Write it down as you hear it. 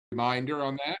reminder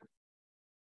on that.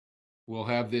 We'll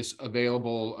have this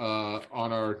available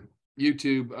on our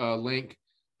YouTube link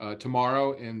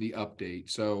tomorrow in the update.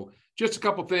 So just a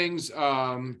couple things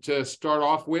to start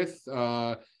off with.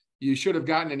 You should have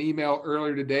gotten an email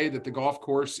earlier today that the golf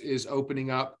course is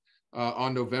opening up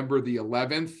on November the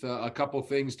 11th. A couple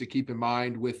things to keep in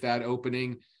mind with that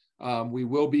opening. We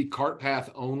will be cart path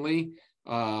only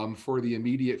for the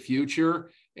immediate future,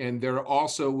 and there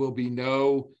also will be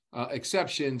no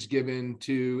exceptions given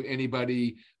to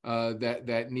anybody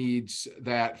that needs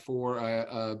that for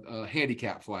a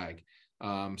handicap flag.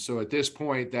 So at this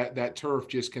point, that turf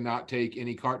just cannot take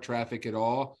any cart traffic at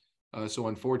all. So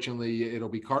unfortunately, it'll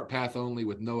be cart path only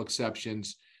with no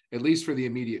exceptions, at least for the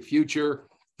immediate future.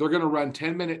 They're going to run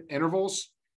 10-minute intervals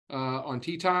on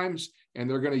tee times, and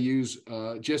they're going to use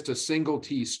just a single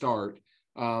tee start.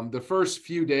 The first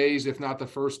few days, if not the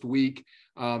first week,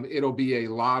 it'll be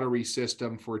a lottery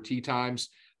system for tee times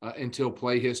until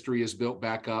play history is built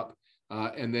back up,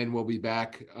 and then we'll be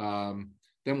back.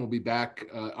 Then we'll be back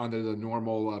under the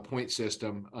normal point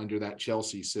system under that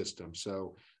Chelsea system.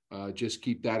 So just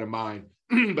keep that in mind.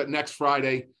 But next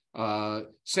Friday,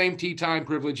 same tee time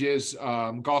privileges,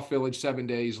 Golf Village 7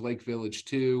 days, Lake Village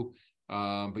 2.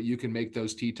 But you can make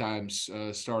those tee times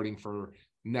starting for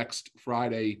next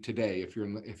Friday today if you're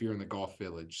in the Golf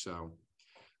Village. So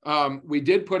we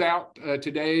did put out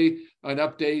today an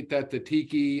update that the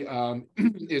Tiki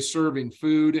is serving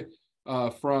food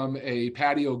from a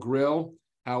patio grill.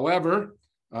 However,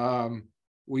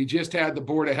 we just had the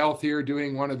Board of Health here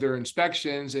doing one of their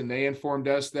inspections, and they informed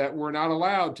us that we're not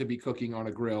allowed to be cooking on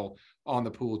a grill on the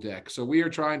pool deck. So we are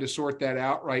trying to sort that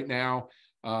out right now.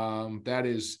 That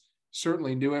is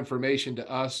certainly new information to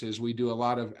us, as we do a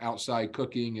lot of outside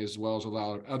cooking as well as a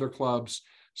lot of other clubs.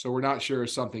 So we're not sure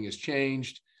if something has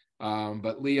changed,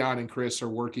 but Leon and Chris are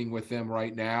working with them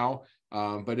right now.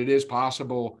 But it is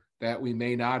possible that we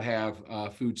may not have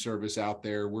food service out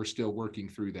there. We're still working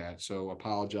through that. So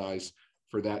apologize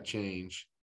for that change.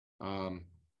 And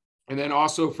then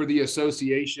also for the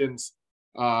associations,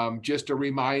 just a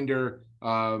reminder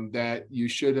that you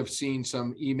should have seen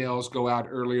some emails go out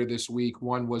earlier this week.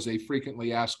 One was a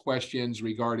frequently asked questions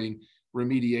regarding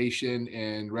remediation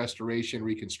and restoration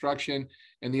reconstruction.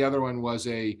 And the other one was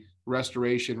a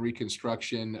restoration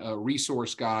reconstruction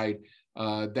resource guide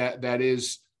that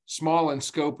is small in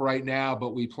scope right now,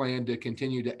 but we plan to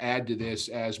continue to add to this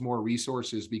as more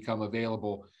resources become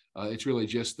available. It's really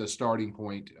just the starting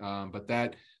point,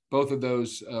 but both of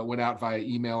those went out via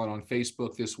email and on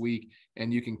Facebook this week,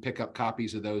 and you can pick up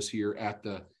copies of those here at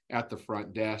the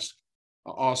front desk.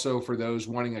 Also, for those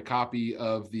wanting a copy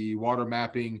of the water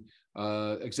mapping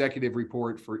executive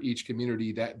report for each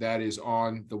community, that is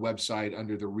on the website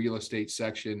under the real estate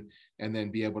section, and then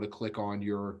be able to click on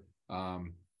your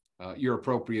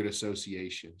appropriate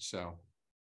association. So,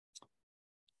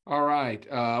 all right,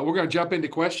 we're going to jump into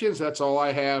questions. That's all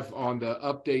I have on the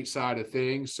update side of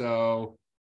things. So,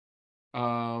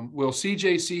 will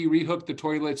CJC rehook the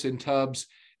toilets and tubs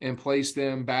and place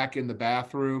them back in the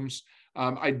bathrooms?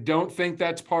 I don't think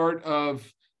that's part of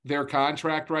their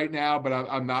contract right now, but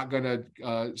I'm not going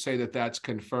to say that that's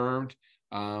confirmed.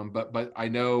 But I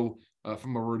know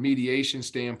from a remediation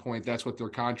standpoint, that's what they're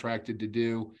contracted to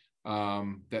do.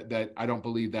 That I don't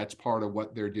believe that's part of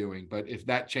what they're doing. But if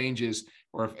that changes,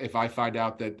 or if I find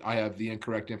out that I have the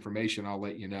incorrect information, I'll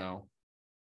let you know.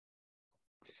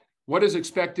 What is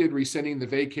expected rescinding the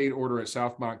vacate order at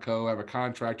Southmont Co? I have a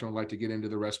contractor and would like to get into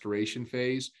the restoration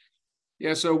phase.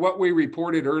 Yeah, so what we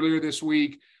reported earlier this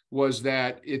week was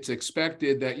that it's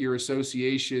expected that your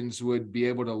associations would be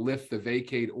able to lift the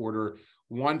vacate order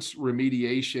once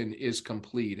remediation is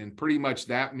complete. And pretty much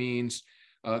that means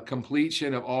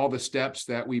completion of all the steps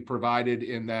that we provided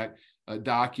in that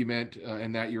document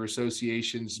and that your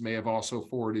associations may have also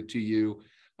forwarded to you,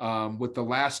 with the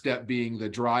last step being the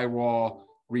drywall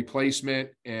replacement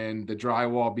and the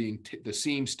drywall being the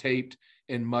seams taped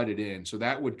and mudded in. So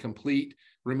that would complete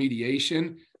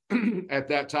remediation. At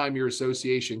that time, your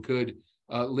association could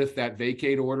lift that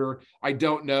vacate order. I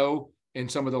don't know in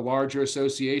some of the larger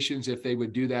associations if they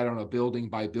would do that on a building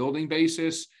by building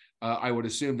basis. I would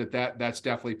assume that's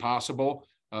definitely possible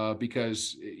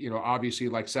because, obviously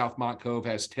like Southmont Cove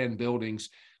has 10 buildings,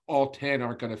 all 10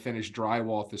 aren't going to finish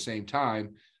drywall at the same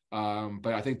time.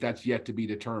 But I think that's yet to be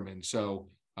determined. So,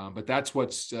 but that's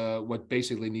what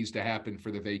basically needs to happen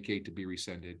for the vacate to be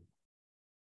rescinded.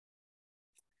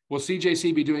 Will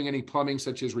CJC be doing any plumbing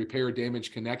such as repair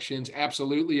damaged connections?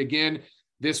 Absolutely. Again,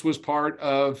 this was part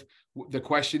of the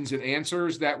questions and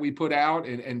answers that we put out,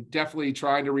 and definitely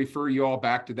trying to refer you all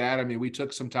back to that. I mean, we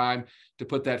took some time to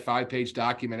put that 5-page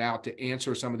document out to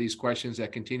answer some of these questions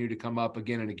that continue to come up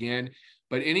again and again.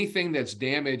 But anything that's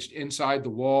damaged inside the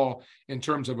wall in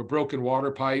terms of a broken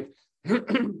water pipe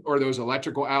or those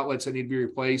electrical outlets that need to be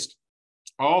replaced,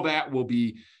 all that will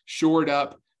be shored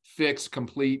up, fixed,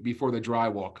 complete before the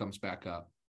drywall comes back up.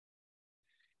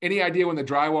 Any idea when the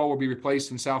drywall will be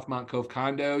replaced in Southmont Cove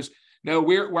condos? No,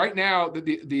 we're right now,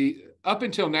 the up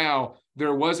until now,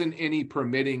 there wasn't any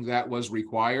permitting that was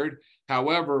required.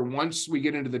 However, once we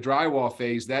get into the drywall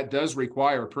phase, that does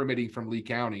require permitting from Lee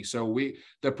County. So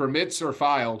the permits are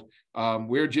filed.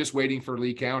 We're just waiting for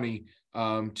Lee County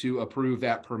to approve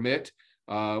that permit.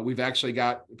 We've actually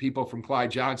got people from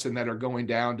Clyde Johnson that are going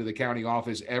down to the county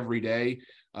office every day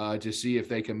to see if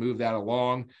they can move that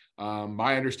along.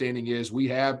 My understanding is we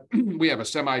have a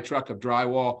semi truck of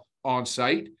drywall on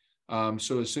site.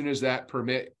 So as soon as that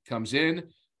permit comes in,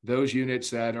 those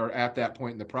units that are at that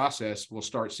point in the process will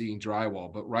start seeing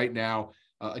drywall. But right now,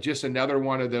 just another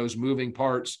one of those moving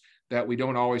parts that we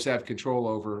don't always have control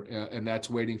over, and that's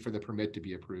waiting for the permit to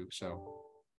be approved. So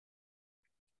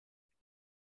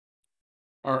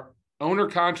are owner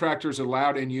contractors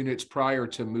allowed in units prior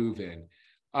to move-in?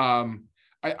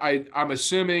 I'm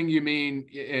assuming you mean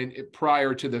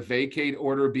prior to the vacate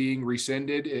order being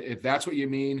rescinded. If that's what you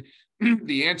mean,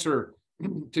 the answer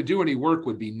to do any work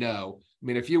would be no. I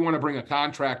mean, if you want to bring a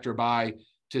contractor by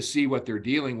to see what they're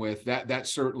dealing with, that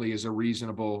certainly is a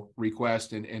reasonable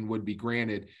request and would be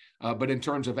granted. But in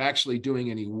terms of actually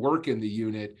doing any work in the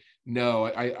unit, no,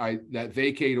 that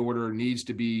vacate order needs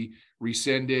to be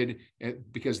rescinded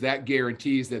because that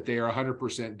guarantees that they are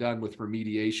 100% done with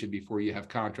remediation before you have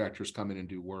contractors come in and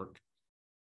do work.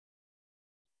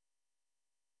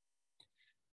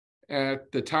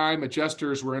 At the time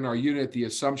adjusters were in our unit, the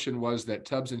assumption was that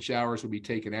tubs and showers would be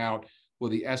taken out. Will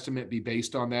the estimate be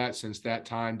based on that? Since that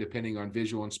time, depending on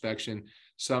visual inspection,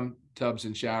 some tubs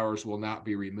and showers will not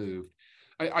be removed.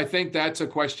 I think that's a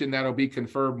question that'll be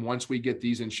confirmed once we get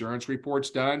these insurance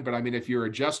reports done. But I mean, if your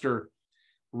adjuster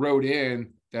wrote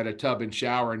in that a tub and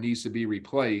shower needs to be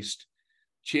replaced,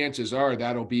 chances are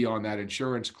that'll be on that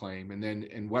insurance claim.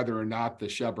 And whether or not the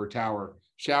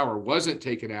shower wasn't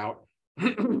taken out,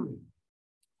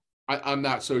 I'm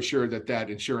not so sure that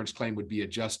insurance claim would be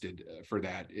adjusted for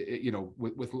that,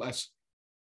 with less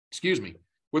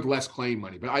claim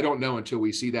money. But I don't know until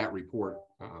we see that report.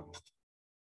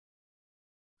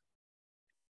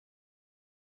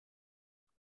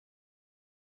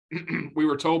 We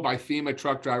were told by FEMA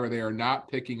truck driver they are not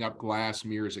picking up glass,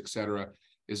 mirrors, etc.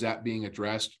 Is that being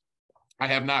addressed? I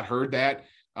have not heard that.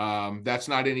 That's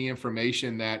not any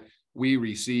information that we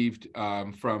received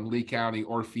from Lee County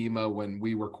or FEMA when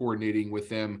we were coordinating with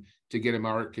them to get them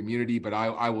our community, but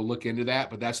I will look into that.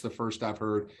 But that's the first I've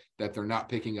heard that they're not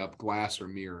picking up glass or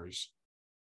mirrors.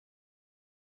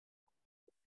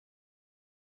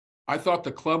 I thought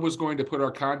the club was going to put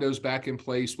our condos back in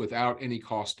place without any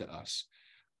cost to us.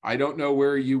 I don't know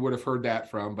where you would have heard that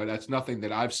from, but that's nothing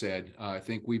that I've said. I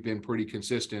think we've been pretty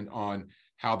consistent on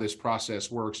how this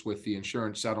process works with the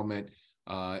insurance settlement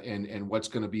and what's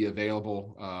going to be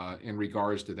available in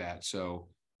regards to that. So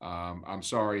I'm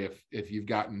sorry if you've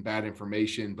gotten bad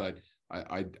information, but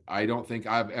I don't think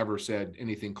I've ever said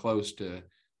anything close to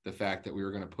the fact that we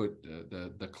were going to put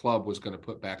the club was going to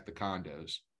put back the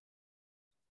condos.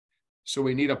 So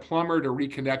we need a plumber to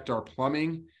reconnect our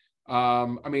plumbing.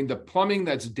 I mean, the plumbing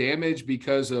that's damaged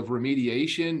because of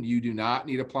remediation, you do not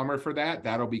need a plumber for that.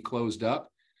 That'll be closed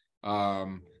up.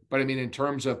 But I mean, in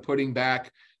terms of putting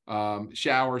back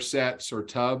shower sets or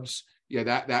tubs, yeah,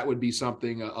 that would be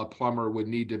something a plumber would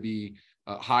need to be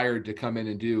hired to come in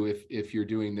and do if you're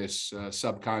doing this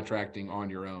subcontracting on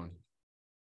your own.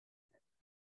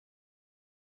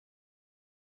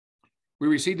 We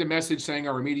received a message saying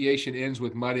our remediation ends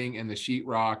with mudding and the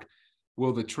sheetrock.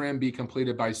 Will the trim be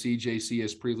completed by CJC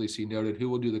as previously noted? Who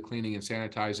will do the cleaning and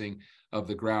sanitizing of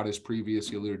the grout as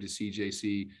previously alluded to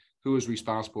CJC? Who is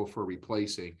responsible for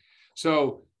replacing?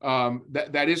 So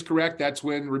that is correct. That's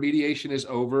when remediation is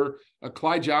over.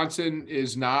 Clyde Johnson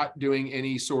is not doing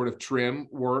any sort of trim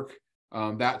work.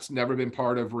 That's never been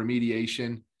part of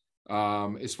remediation.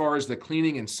 As far as the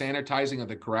cleaning and sanitizing of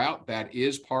the grout, that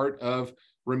is part of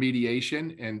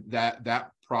remediation, and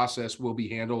that process will be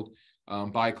handled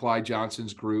by Clyde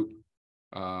Johnson's group.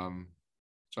 So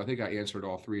I think I answered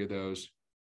all three of those.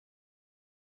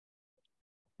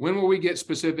 When will we get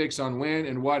specifics on when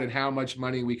and what and how much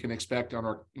money we can expect on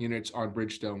our units on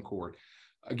Bridgestone Court?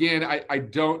 Again, I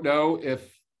don't know if,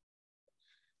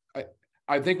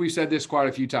 I think we've said this quite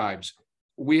a few times.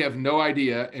 we have no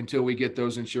idea until we get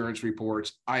those insurance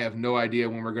reports. I have no idea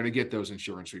when we're going to get those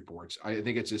insurance reports. I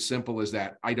think it's as simple as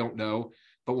that. I don't know.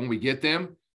 But when we get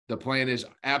them, the plan is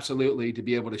absolutely to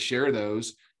be able to share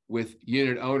those with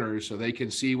unit owners so they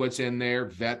can see what's in there,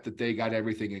 vet that they got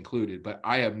everything included. But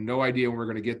I have no idea when we're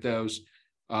going to get those.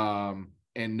 And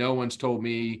no one's told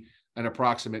me an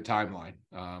approximate timeline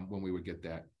when we would get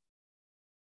that.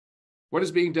 What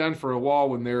is being done for a wall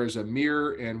when there is a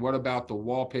mirror? And what about the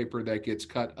wallpaper that gets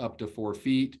cut up to 4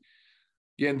 feet?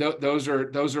 Again, those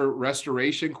are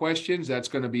restoration questions. That's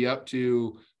going to be up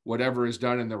to whatever is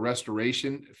done in the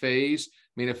restoration phase.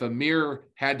 I mean, if a mirror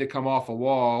had to come off a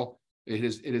wall, it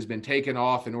has been taken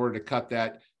off in order to cut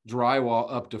that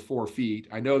drywall up to 4 feet.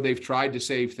 I know they've tried to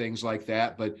save things like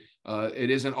that, but it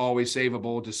isn't always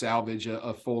savable to salvage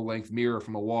a full-length mirror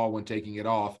from a wall when taking it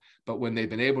off. But when they've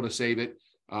been able to save it,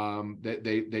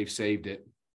 they've saved it.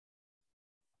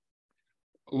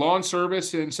 Lawn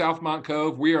service in Southmont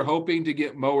Cove. We are hoping to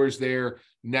get mowers there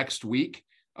next week.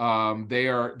 They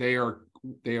are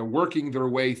working their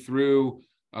way through.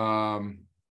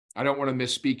 I don't want to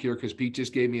misspeak here because Pete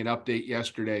just gave me an update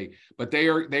yesterday, but they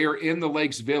are in the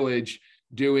Lakes Village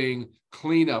doing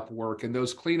cleanup work, and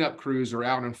those cleanup crews are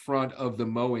out in front of the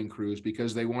mowing crews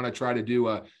because they want to try to do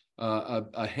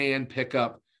a hand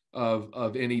pickup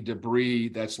of any debris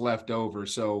that's left over.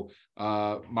 So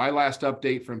my last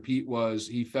update from Pete was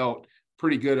he felt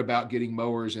pretty good about getting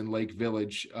mowers in Lake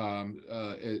Village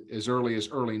as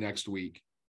early next week.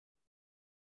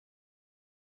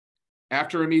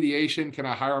 After remediation, can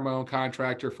I hire my own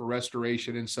contractor for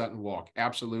restoration in Sutton Walk?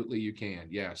 Absolutely, you can.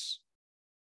 Yes.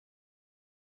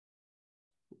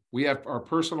 We have our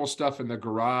personal stuff in the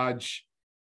garage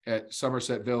at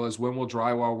Somerset Villas. When will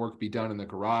drywall work be done in the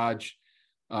garage?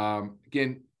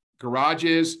 Again,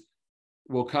 garages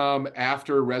will come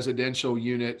after residential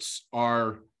units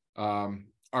are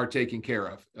taken care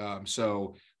of.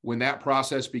 So when that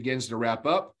process begins to wrap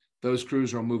up, those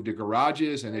crews will move to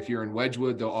garages. And if you're in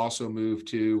Wedgwood, they'll also move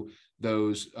to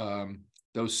those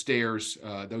stairs,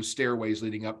 those stairways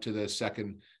leading up to the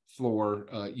second floor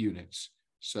units.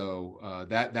 So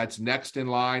that's next in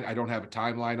line. I don't have a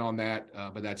timeline on that,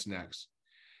 but that's next.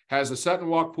 Has the Sutton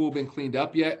Walk pool been cleaned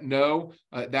up yet? No,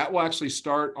 that will actually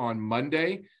start on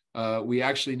Monday. We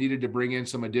actually needed to bring in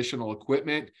some additional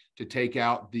equipment to take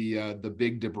out the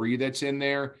big debris that's in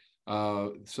there.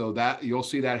 So that you'll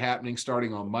see that happening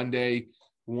starting on Monday.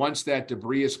 Once that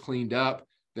debris is cleaned up,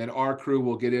 then our crew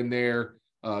will get in there,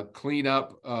 clean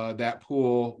up that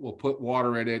pool. We'll put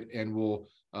water in it, and we'll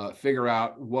figure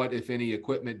out what, if any,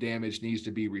 equipment damage needs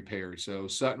to be repaired. So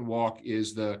Sutton Walk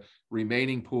is the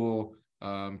remaining pool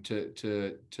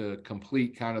to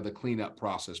complete kind of the cleanup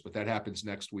process, but that happens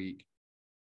next week.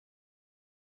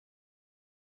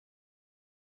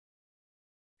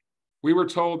 We were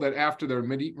told that after the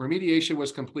remediation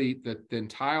was complete, that then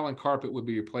tile and carpet would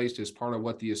be replaced as part of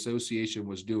what the association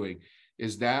was doing.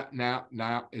 Is that now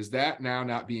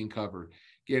not being covered?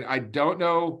 Again, I don't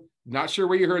know, not sure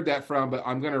where you heard that from, but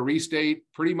I'm going to restate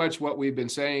pretty much what we've been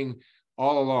saying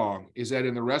all along, is that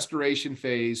in the restoration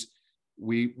phase,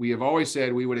 we have always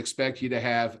said we would expect you to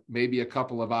have maybe a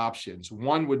couple of options.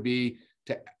 One would be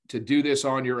to do this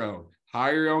on your own,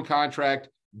 hire your own contract,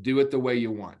 do it the way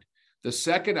you want. The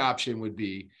second option would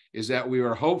be is that we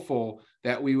are hopeful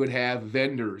that we would have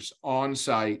vendors on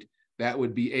site that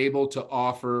would be able to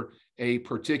offer a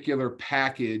particular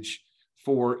package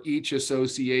for each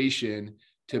association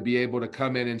to be able to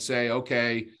come in and say,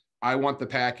 okay, I want the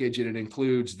package and it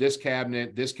includes this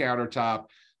cabinet, this countertop,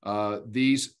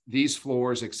 these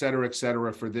floors, et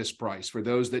cetera, for this price, for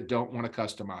those that don't want to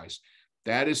customize.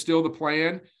 That is still the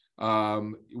plan.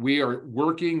 We are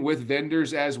working with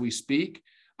vendors as we speak.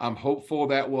 I'm hopeful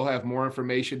that we'll have more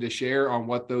information to share on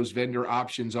what those vendor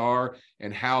options are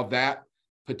and how that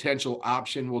potential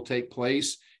option will take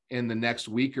place in the next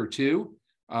week or two.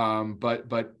 But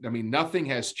I mean, nothing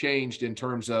has changed in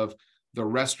terms of the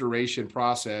restoration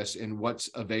process and what's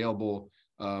available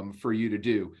for you to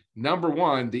do. Number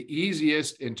one, the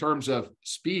easiest in terms of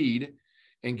speed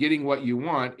and getting what you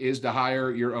want is to hire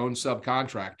your own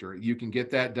subcontractor. You can get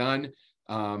that done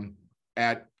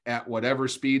at whatever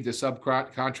speed the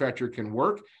subcontractor can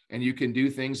work, and you can do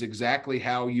things exactly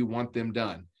how you want them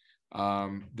done.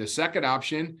 The second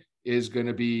option is going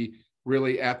to be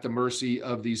really at the mercy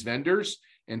of these vendors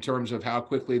in terms of how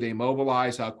quickly they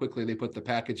mobilize, how quickly they put the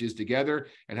packages together,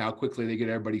 and how quickly they get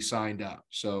everybody signed up.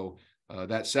 So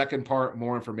that second part,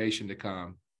 more information to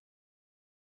come.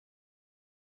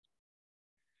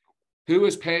 Who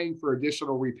is paying for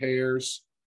additional repairs?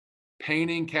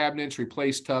 Painting, cabinets,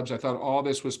 replace tubs. I thought all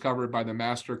this was covered by the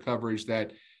master coverage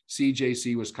that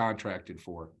CJC was contracted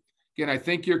for. Again, I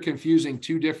think you're confusing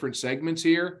two different segments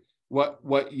here.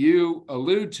 What you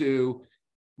allude to,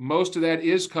 most of that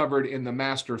is covered in the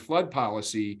master flood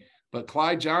policy, but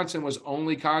Clyde Johnson was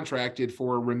only contracted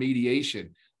for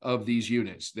remediation of these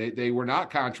units. They were not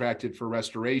contracted for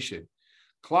restoration.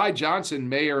 Clyde Johnson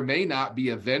may or may not be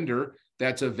a vendor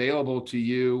that's available to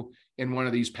you in one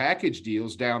of these package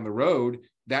deals down the road.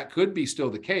 That could be still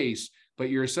the case, but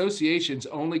your association's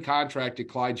only contracted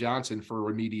Clyde Johnson for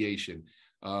remediation.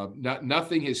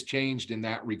 Nothing has changed in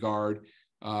that regard.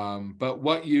 But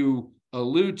what you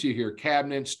allude to here,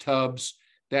 cabinets, tubs,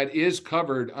 that is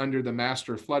covered under the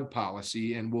master flood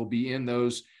policy and will be in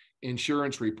those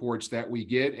insurance reports that we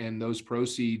get, and those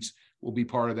proceeds will be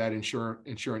part of that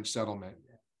insurance settlement.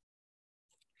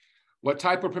 What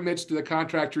type of permits do the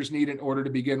contractors need in order to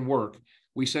begin work?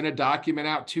 We sent a document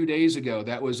out 2 days ago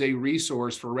that was a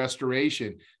resource for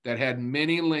restoration that had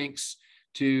many links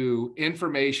to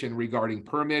information regarding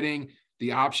permitting,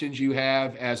 the options you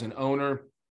have as an owner,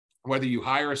 whether you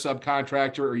hire a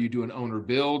subcontractor or you do an owner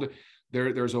build.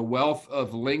 There's a wealth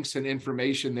of links and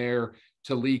information there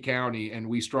to Lee County, and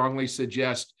we strongly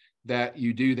suggest that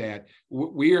you do that.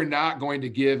 We are not going to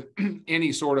give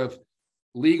any sort of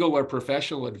legal or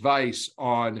professional advice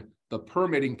on the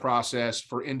permitting process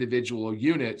for individual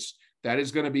units. That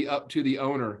is going to be up to the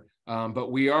owner.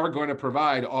 But we are going to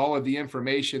provide all of the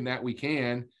information that we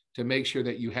can to make sure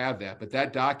that you have that. But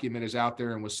that document is out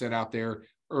there and was sent out there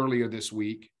earlier this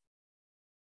week.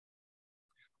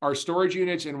 Are storage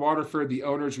units in Waterford the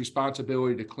owner's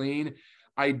responsibility to clean?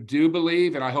 I do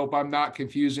believe, and I hope I'm not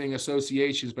confusing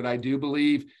associations, but I do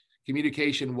believe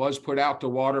communication was put out to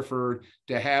Waterford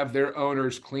to have their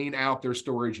owners clean out their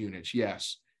storage units.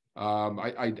 Yes,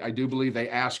 I do believe they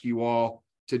ask you all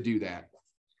to do that.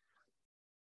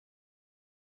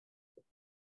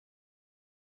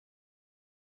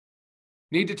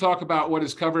 Need to talk about what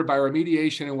is covered by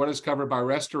remediation and what is covered by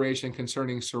restoration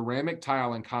concerning ceramic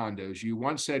tile in condos. You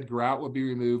once said grout will be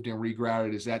removed and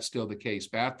regrouted. Is that still the case?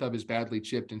 Bathtub is badly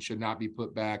chipped and should not be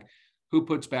put back. Who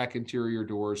puts back interior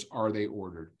doors? Are they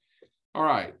ordered? All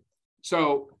right.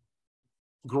 So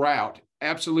grout,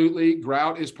 absolutely.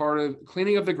 Grout is part of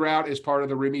cleaning of the grout is part of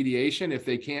the remediation. If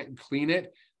they can't clean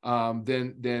it,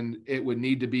 then it would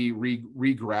need to be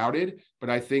regrouted. But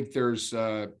I think there's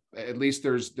at least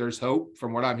there's hope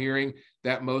from what I'm hearing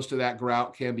that most of that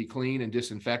grout can be cleaned and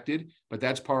disinfected. But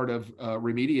that's part of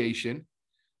remediation.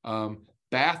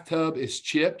 Bathtub is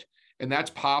chipped, and that's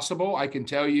possible. I can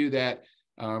tell you that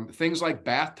things like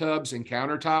bathtubs and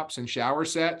countertops and shower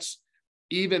sets,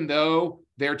 even though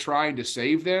they're trying to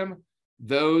save them,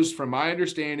 those, from my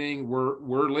understanding,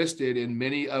 were listed in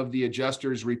many of the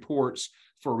adjusters' reports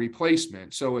for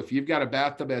replacement. So if you've got a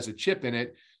bathtub that has a chip in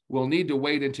it, we'll need to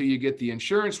wait until you get the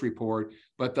insurance report.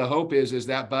 But the hope is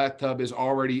that bathtub is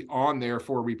already on there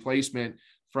for replacement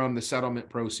from the settlement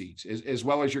proceeds, as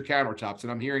well as your countertops.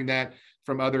 And I'm hearing that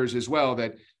from others as well,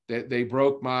 that they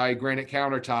broke my granite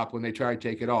countertop when they tried to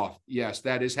take it off. Yes,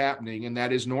 that is happening, and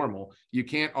that is normal. You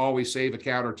can't always save a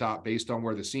countertop based on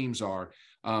where the seams are.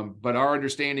 But our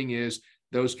understanding is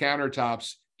those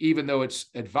countertops, even though it's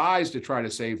advised to try to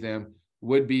save them,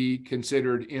 would be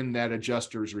considered in that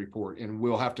adjuster's report. And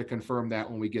we'll have to confirm that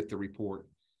when we get the report.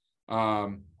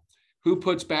 Who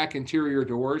puts back interior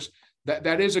doors?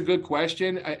 That is a good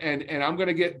question. And I'm going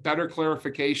to get better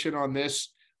clarification on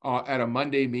this at a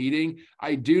Monday meeting.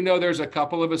 I do know there's a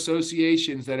couple of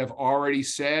associations that have already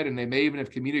said, and they may even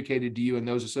have communicated to you in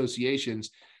those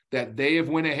associations, that they have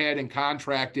went ahead and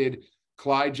contracted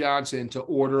Clyde Johnson to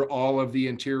order all of the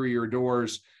interior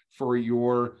doors for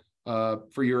your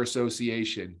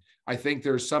association. I think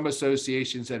there's some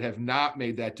associations that have not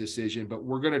made that decision, but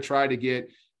we're going to try to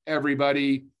get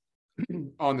everybody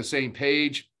on the same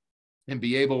page and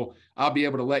I'll be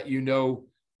able to let you know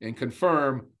and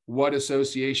confirm what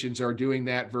associations are doing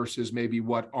that versus maybe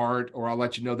what aren't, or I'll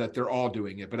let you know that they're all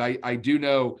doing it. But I do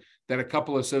know that a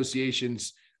couple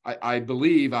associations, I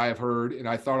believe I have heard, and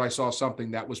I thought I saw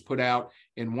something that was put out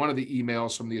in one of the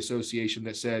emails from the association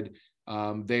that said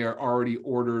they are already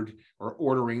ordered or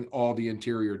ordering all the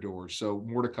interior doors. So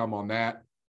more to come on that.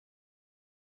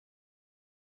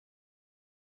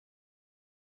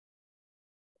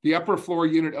 The upper floor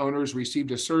unit owners received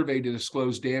a survey to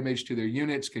disclose damage to their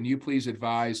units. Can you please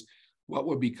advise what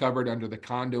would be covered under the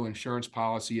condo insurance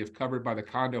policy? If covered by the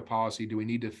condo policy, do we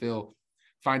need to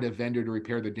find a vendor to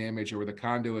repair the damage, or will the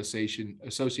condo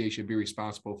association be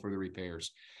responsible for the repairs?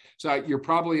 So you're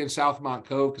probably in Southmont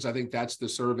Cove, because I think that's the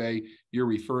survey you're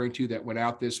referring to that went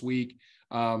out this week.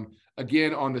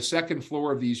 Again, on the second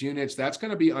floor of these units, that's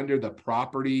going to be under the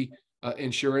property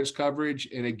insurance coverage.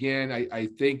 And again, I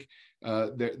think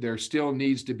there still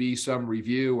needs to be some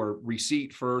review or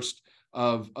receipt first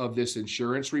of this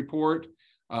insurance report.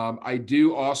 I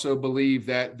do also believe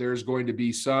that there's going to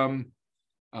be some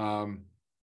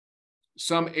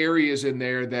areas in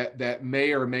there that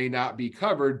may or may not be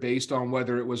covered based on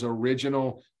whether it was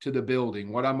original to the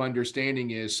building. What I'm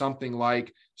understanding is something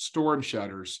like storm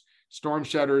shutters. Storm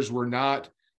shutters were not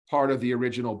part of the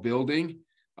original building.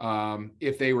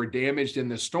 If they were damaged in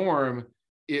the storm,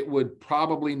 it would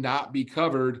probably not be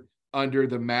covered under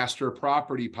the master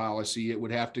property policy. It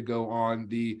would have to go on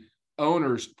the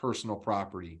owner's personal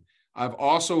property. I've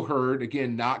also heard,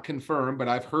 again, not confirmed, but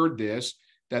I've heard this,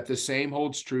 that the same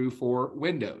holds true for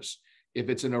windows. If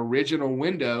it's an original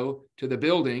window to the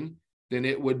building, then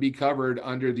it would be covered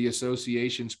under the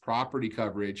association's property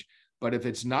coverage. But if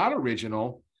it's not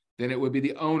original, then it would be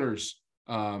the owner's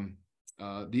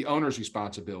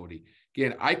responsibility.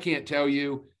 Again, I can't tell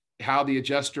you how the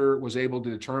adjuster was able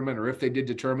to determine, or if they did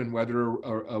determine whether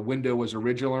a window was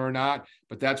original or not,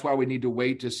 but that's why we need to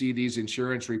wait to see these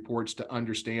insurance reports to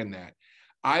understand that.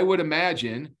 I would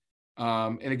imagine,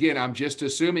 and again, I'm just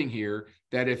assuming here,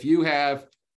 that if you have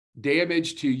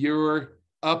damage to your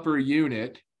upper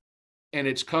unit and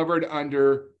it's covered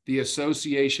under the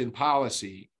association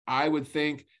policy, I would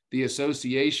think the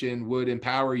association would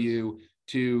empower you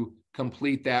to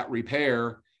complete that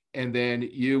repair, and then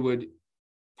you would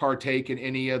partake in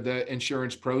any of the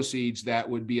insurance proceeds that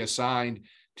would be assigned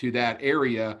to that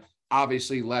area,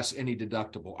 obviously less any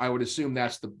deductible. I would assume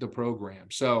that's the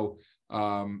program. So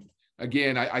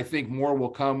again, I think more will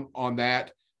come on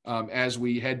that as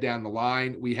we head down the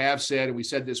line. We have said, and we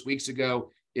said this weeks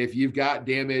ago, if you've got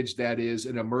damage that is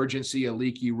an emergency, a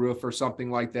leaky roof or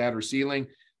something like that, or ceiling,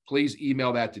 please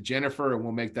email that to Jennifer and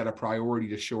we'll make that a priority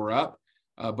to shore up.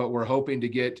 But we're hoping to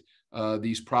get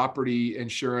these property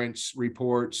insurance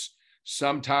reports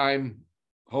sometime,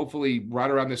 hopefully right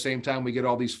around the same time we get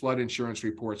all these flood insurance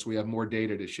reports. We have more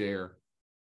data to share.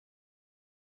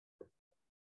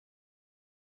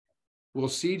 Will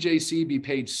CJC be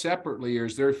paid separately, or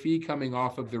is their fee coming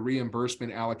off of the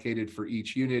reimbursement allocated for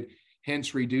each unit,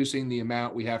 hence reducing the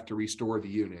amount we have to restore the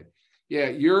unit? Yeah,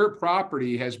 your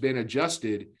property has been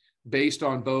adjusted based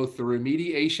on both the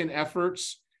remediation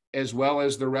efforts as well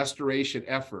as the restoration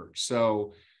efforts.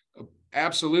 So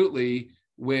absolutely,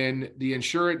 when the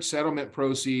insurance settlement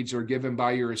proceeds are given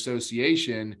by your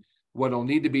association, what will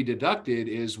need to be deducted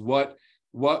is what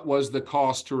was the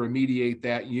cost to remediate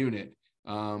that unit.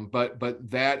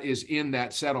 But that is in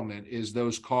that settlement, is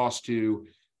those costs to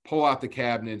pull out the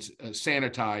cabinets,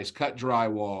 sanitize, cut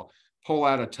drywall, pull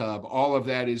out a tub. All of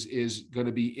that is going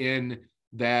to be in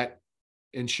that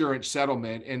insurance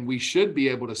settlement. And we should be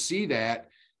able to see that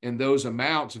in those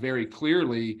amounts very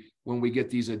clearly when we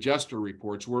get these adjuster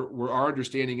reports. Our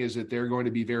understanding is that they're going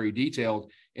to be very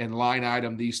detailed and line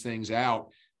item these things out,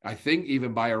 I think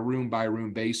even by a room by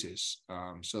room basis.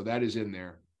 So that is in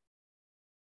there.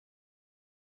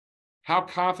 How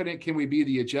confident can we be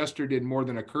the adjuster did more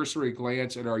than a cursory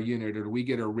glance at our unit, or do we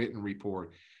get a written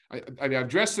report? I've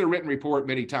addressed the written report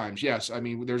many times. Yes, I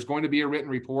mean, there's going to be a written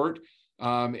report.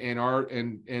 And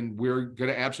we're going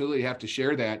to absolutely have to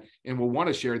share that, and we'll want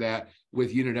to share that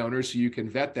with unit owners so you can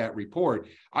vet that report.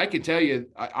 I can tell you,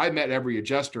 I met every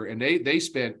adjuster, and they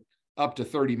spent up to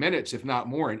 30 minutes, if not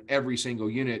more, in every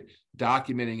single unit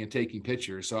documenting and taking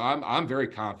pictures. So I'm very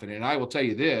confident. And I will tell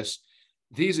you this,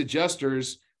 these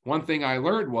adjusters, one thing I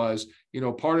learned was,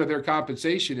 part of their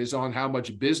compensation is on how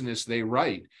much business they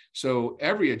write. So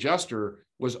every adjuster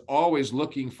was always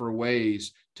looking for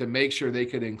ways to make sure they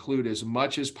could include as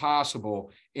much as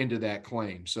possible into that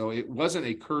claim. So it wasn't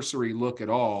a cursory look at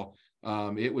all.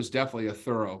 It was definitely a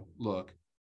thorough look.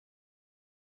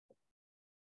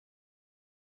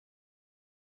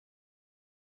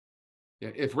 Yeah,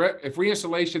 if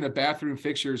reinstallation of bathroom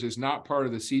fixtures is not part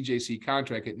of the CJC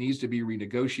contract, it needs to be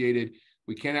renegotiated.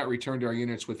 We cannot return to our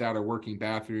units without a working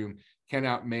bathroom,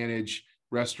 cannot manage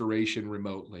restoration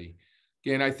remotely.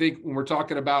 Again, I think when we're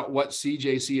talking about what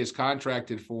CJC is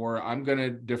contracted for, I'm going to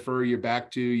defer you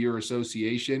back to your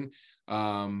association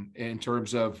in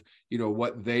terms of,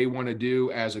 what they want to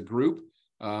do as a group.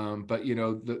 But,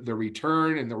 the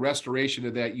return and the restoration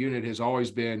of that unit has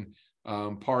always been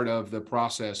part of the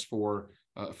process for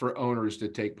owners to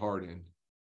take part in.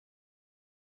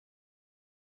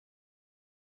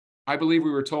 I believe we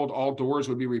were told all doors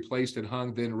would be replaced and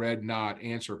hung, then read not.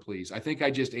 Answer, please. I think I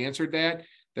just answered that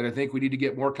I think we need to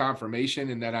get more confirmation,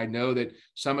 and that I know that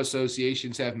some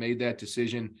associations have made that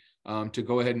decision to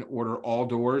go ahead and order all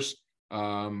doors,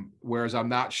 whereas I'm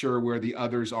not sure where the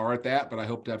others are at that, but I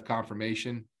hope to have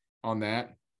confirmation on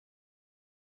that.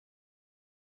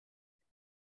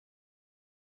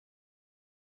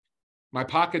 My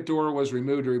pocket door was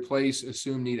removed to replace,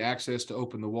 assume need access to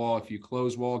open the wall. If you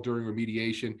close wall during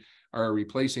remediation, are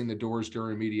replacing the doors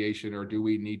during remediation, or do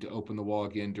we need to open the wall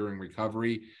again during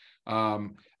recovery?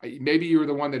 Maybe you were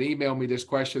the one that emailed me this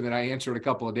question that I answered a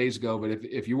couple of days ago, but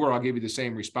if you were, I'll give you the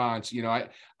same response. You know,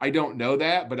 I don't know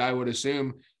that, but I would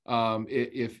assume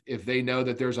if they know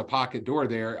that there's a pocket door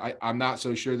there, I'm not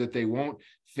so sure that they won't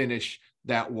finish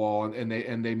that wall, and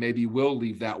they maybe will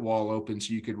leave that wall open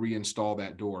so you could reinstall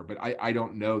that door, but I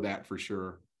don't know that for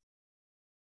sure.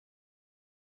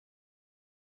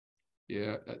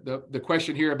 Yeah, the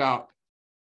question here about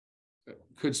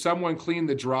could someone clean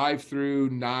the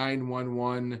drive-through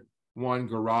 9111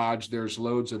 garage? There's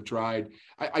loads of dried.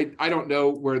 I don't know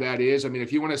where that is. I mean,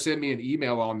 if you want to send me an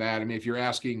email on that, I mean, if you're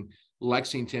asking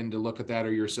Lexington to look at that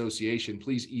or your association,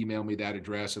 please email me that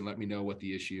address and let me know what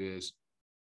the issue is.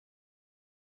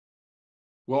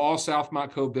 Will all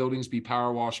Southmont Cove buildings be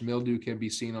power wash? Mildew can be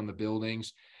seen on the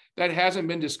buildings. That hasn't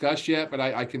been discussed yet, but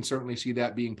I can certainly see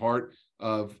that being part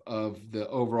of the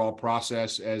overall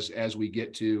process as we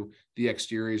get to the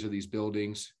exteriors of these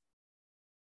buildings.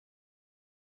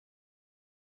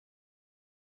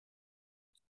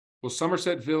 Will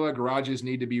Somerset Villa garages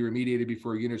need to be remediated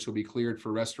before units will be cleared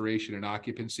for restoration and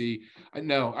occupancy?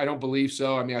 No, I don't believe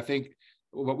so. I mean, I think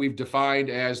what we've defined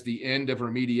as the end of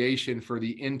remediation for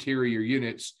the interior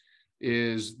units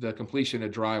is the completion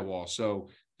of drywall. So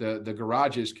the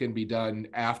garages can be done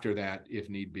after that if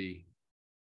need be.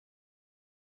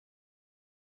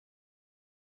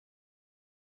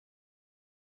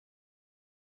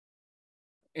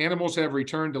 Animals have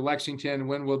returned to Lexington.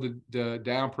 When will the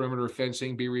down perimeter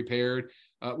fencing be repaired?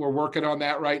 We're working on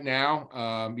that right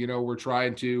now. You know, we're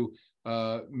trying to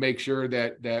make sure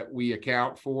that we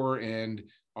account for, and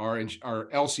our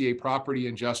LCA property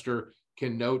adjuster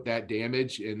can note that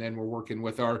damage, and then we're working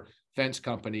with our fence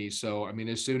company. So, I mean,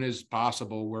 as soon as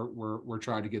possible, we're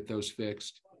trying to get those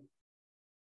fixed.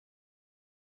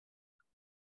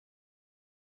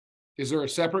 Is there a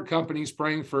separate company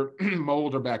spraying for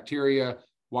mold or bacteria?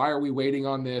 Why are we waiting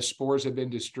on this? Spores have been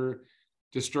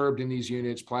disturbed in these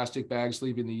units. Plastic bags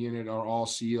leaving the unit are all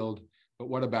sealed. But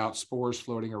what about spores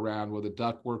floating around? Will the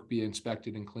ductwork be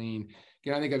inspected and cleaned?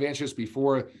 Again, I think I've answered this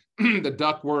before. The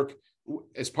ductwork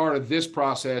as part of this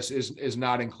process is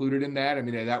not included in that. I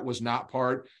mean, that was not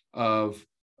part of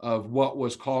what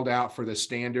was called out for the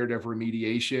standard of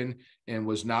remediation, and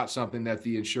was not something that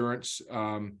the insurance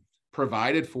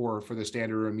provided for the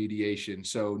standard of remediation.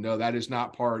 So no, that is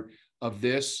not part of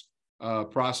this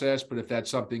process, but if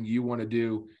that's something you want to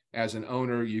do as an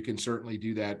owner, you can certainly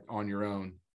do that on your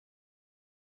own.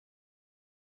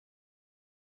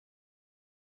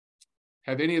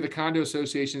 Have any of the condo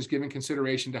associations given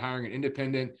consideration to hiring an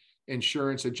independent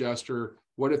insurance adjuster?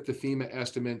 What if the FEMA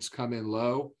estimates come in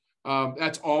low?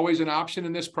 That's always an option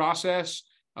in this process,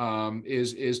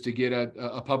 is to get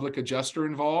a public adjuster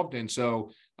involved. And so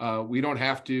we don't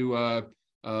have to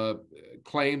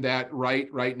claim that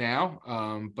right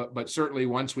now. But certainly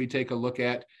once we take a look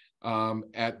at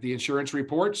the insurance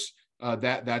reports,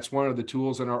 that's one of the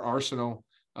tools in our arsenal,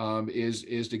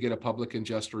 is to get a public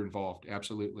adjuster involved.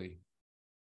 Absolutely.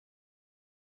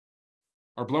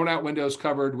 Are blown out windows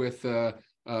covered with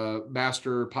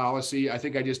master policy? I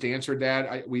think I just answered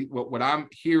that. What I'm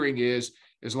hearing is,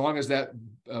 as long as that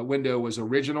window was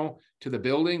original to the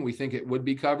building, we think it would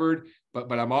be covered.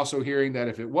 But I'm also hearing that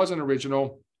if it wasn't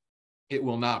original, it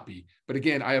will not be. But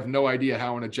again, I have no idea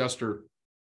how an adjuster,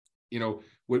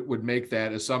 would make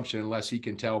that assumption unless he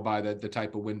can tell by the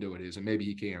type of window it is. And maybe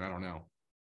he can, I don't know.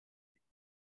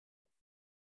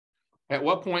 At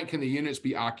what point can the units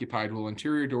be occupied? Will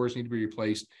interior doors need to be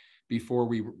replaced before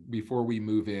we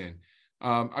move in?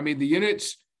 I mean, the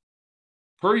units,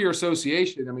 per your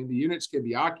association, I mean, the units can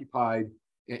be occupied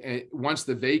once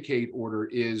the vacate order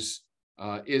is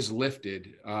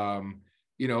lifted.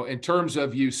 In terms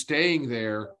of you staying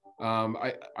there,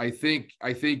 I think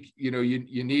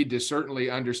you need to certainly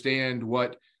understand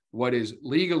what is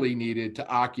legally needed to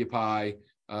occupy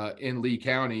in Lee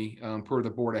County per the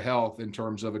Board of Health in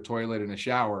terms of a toilet and a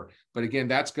shower. But again,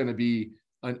 that's going to be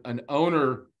an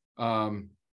owner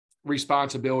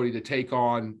responsibility to take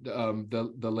on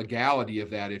the legality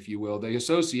of that, if you will. The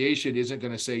association isn't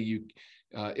going to say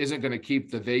isn't going to keep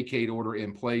the vacate order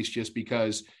in place just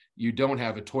because you don't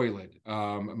have a toilet.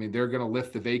 I mean, they're going to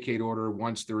lift the vacate order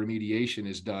once the remediation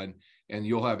is done, and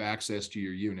you'll have access to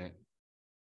your unit.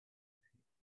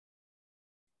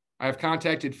 I have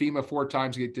contacted FEMA 4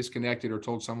 times to get disconnected or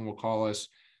told someone will call us,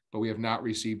 but we have not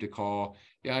received a call.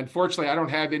 Yeah, unfortunately, I don't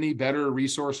have any better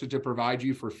resources to provide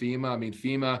you for FEMA. I mean,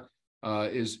 FEMA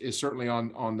is certainly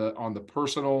on the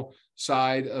personal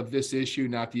side of this issue,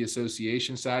 not the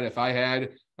association side. If I had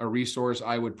a resource,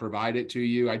 I would provide it to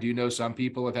you. I do know some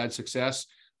people have had success.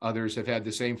 Others have had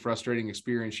the same frustrating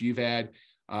experience you've had.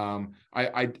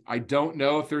 I don't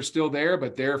know if they're still there,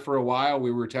 but there for a while,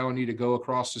 we were telling you to go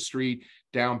across the street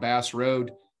down Bass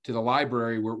Road to the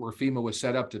library where FEMA was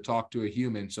set up to talk to a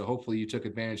human. So hopefully you took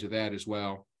advantage of that as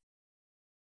well.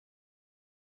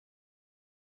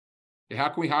 How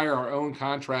can we hire our own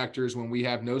contractors when we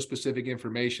have no specific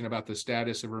information about the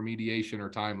status of remediation or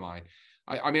timeline?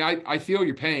 I feel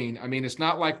your pain. I mean, it's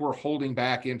not like we're holding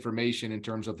back information in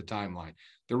terms of the timeline.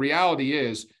 The reality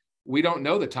is we don't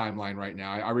know the timeline right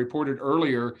now. I reported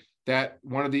earlier that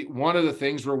one of the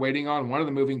things we're waiting on, one of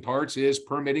the moving parts is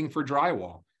permitting for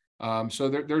drywall. So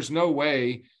there's no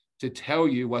way to tell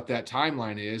you what that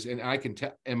timeline is. And I can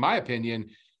tell, in my opinion,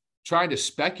 trying to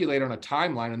speculate on a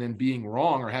timeline and then being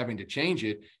wrong or having to change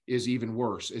it is even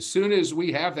worse. As soon as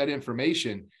we have that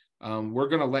information, we're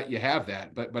going to let you have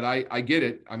that. But I get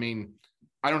it. I mean,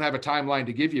 I don't have a timeline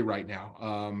to give you right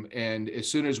now. And as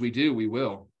soon as we do, we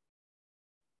will.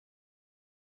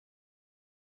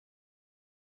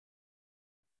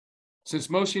 Since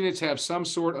most units have some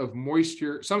sort of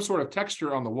moisture, some sort of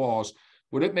texture on the walls,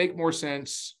 would it make more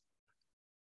sense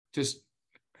to, hang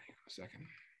on a second.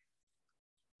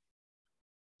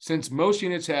 Since most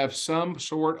units have some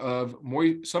sort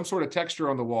of texture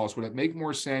on the walls, would it make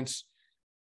more sense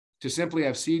to simply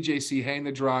have CJC hang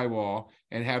the drywall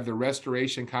and have the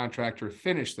restoration contractor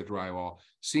finish the drywall?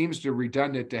 Seems to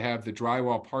redundant to have the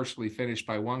drywall partially finished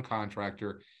by one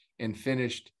contractor and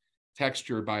finished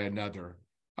texture by another.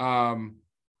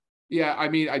 Yeah, I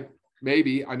mean,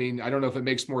 I don't know if it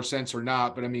makes more sense or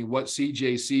not, but I mean, what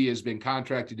CJC has been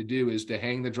contracted to do is to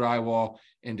hang the drywall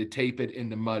and to tape it and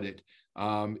to mud it.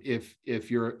 If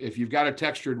you've got a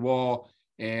textured wall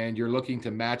and you're looking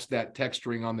to match that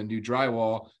texturing on the new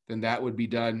drywall, then that would be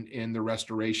done in the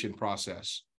restoration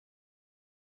process.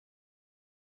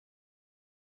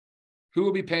 Who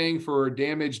will be paying for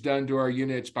damage done to our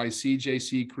units by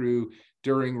CJC crew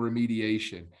during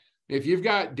remediation? If you've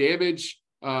got damage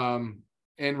and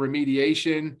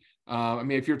remediation, I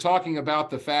mean, if you're talking about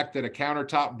the fact that a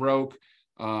countertop broke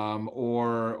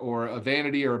or a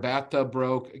vanity or a bathtub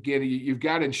broke, again, you've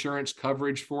got insurance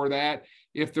coverage for that.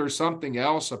 If there's something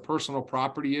else, a personal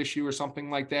property issue or something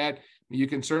like that, you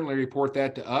can certainly report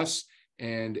that to us,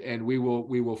 and we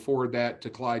will forward that to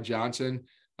Clyde Johnson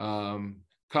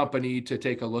company to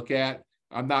take a look at.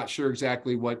 I'm not sure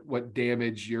exactly what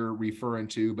damage you're referring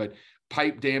to, but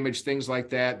pipe damage, things like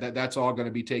that's all going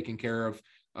to be taken care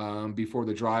of before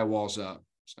the drywall's up.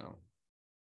 So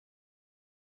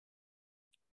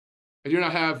I do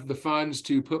not have the funds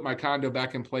to put my condo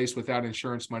back in place without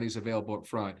insurance monies available up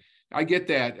front. I get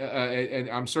that, and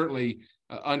I'm certainly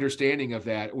understanding of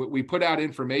that. We put out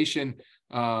information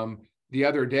the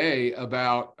other day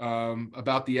about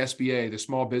the SBA, the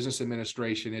Small Business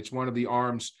Administration. It's one of the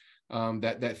arms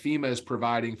that FEMA is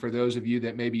providing for those of you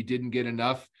that maybe didn't get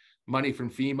enough money from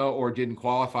FEMA or didn't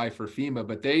qualify for FEMA,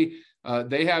 but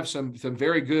they have some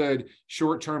very good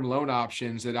short-term loan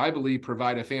options that I believe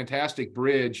provide a fantastic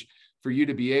bridge for you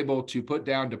to be able to put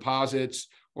down deposits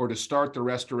or to start the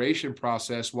restoration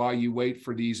process while you wait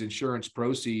for these insurance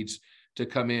proceeds to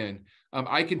come in.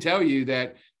 I can tell you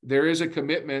that there is a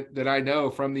commitment that I know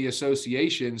from the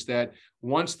associations that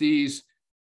once these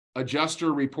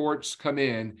adjuster reports come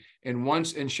in and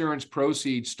once insurance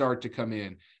proceeds start to come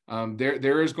in,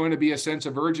 there is going to be a sense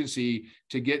of urgency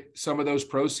to get some of those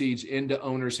proceeds into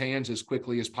owners' hands as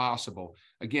quickly as possible.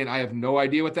 Again, I have no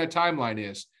idea what that timeline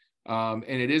is. And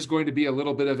it is going to be a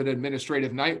little bit of an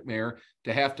administrative nightmare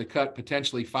to have to cut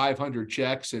potentially 500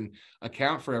 checks and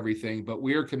account for everything. But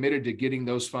we are committed to getting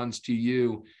those funds to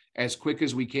you as quick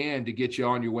as we can to get you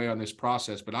on your way on this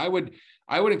process. But I would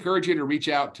encourage you to reach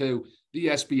out to the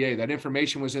SBA. That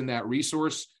information was in that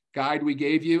resource guide we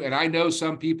gave you. And I know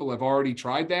some people have already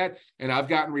tried that, and I've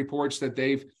gotten reports that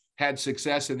they've had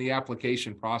success in the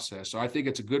application process. So I think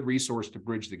it's a good resource to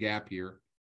bridge the gap here.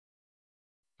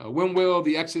 When will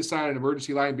the exit sign and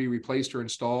emergency line be replaced or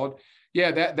installed? Yeah,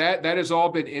 that has all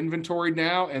been inventoried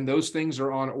now, and those things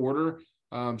are on order.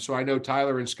 So I know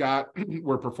Tyler and Scott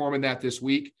were performing that this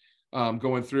week,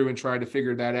 going through and trying to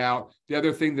figure that out. The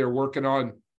other thing they're working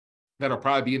on that'll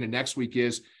probably be in the next week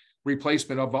is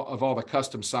replacement of all the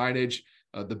custom signage,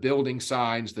 the building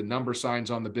signs, the number signs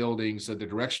on the buildings, the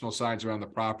directional signs around the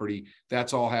property.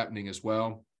 That's all happening as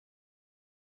well.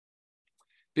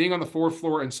 Being on the 4th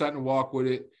floor in Sutton Walk, would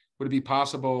it be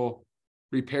possible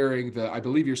repairing the, I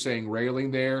believe you're saying railing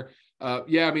there?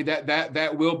 Yeah, I mean,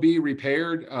 that will be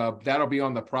repaired. That'll be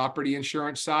on the property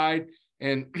insurance side.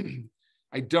 And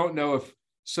I don't know if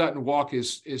Sutton Walk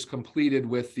is completed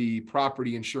with the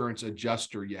property insurance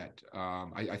adjuster yet.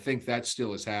 I think that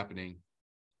still is happening.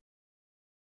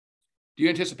 Do you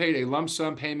anticipate a lump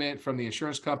sum payment from the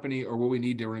insurance company, or will we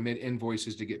need to remit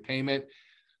invoices to get payment?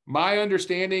 My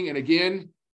understanding, and again,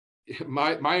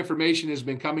 my information has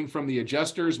been coming from the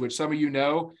adjusters, which some of you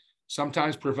know,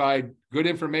 sometimes provide good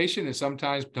information and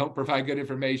sometimes don't provide good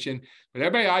information. But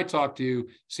everybody I talk to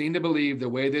seem to believe the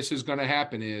way this is going to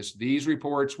happen is these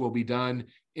reports will be done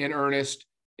in earnest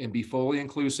and be fully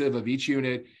inclusive of each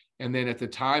unit. And then at the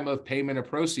time of payment of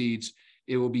proceeds,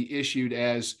 it will be issued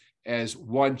as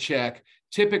one check,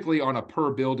 typically on a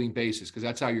per building basis, because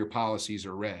that's how your policies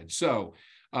are read. So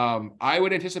I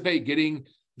would anticipate getting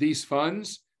these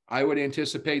funds. I would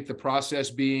anticipate the process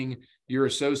being your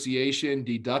association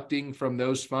deducting from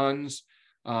those funds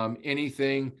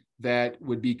anything that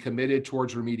would be committed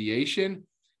towards remediation.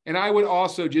 And I would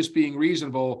also, just being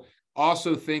reasonable,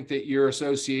 also think that your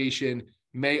association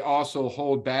may also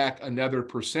hold back another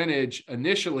percentage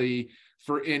initially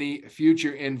for any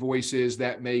future invoices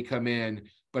that may come in.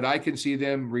 But I can see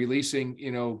them releasing,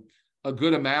 a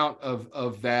good amount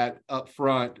of that up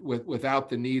front without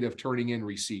the need of turning in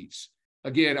receipts.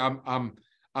 Again,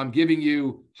 I'm giving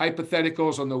you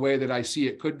hypotheticals on the way that I see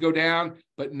it could go down,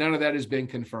 but none of that has been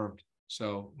confirmed.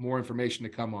 So more information to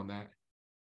come on that.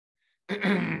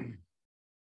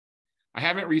 I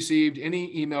haven't received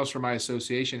any emails from my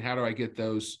association. How do I get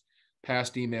those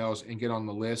past emails and get on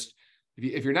the list?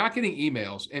 If you're not getting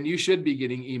emails, and you should be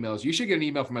getting emails, you should get an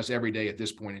email from us every day at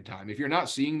this point in time. If you're not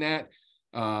seeing that,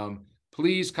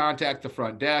 please contact the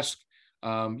front desk.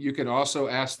 You can also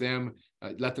ask them,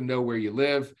 let them know where you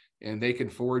live, and they can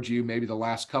forward you maybe the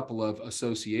last couple of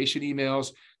association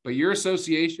emails. But your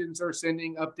associations are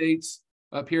sending updates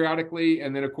periodically.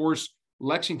 And then, of course,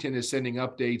 Lexington is sending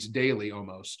updates daily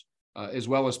almost, as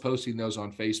well as posting those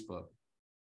on Facebook.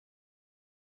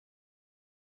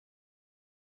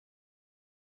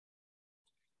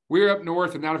 We're up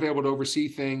north and not available to oversee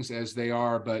things as they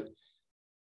are, but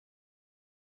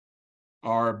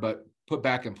put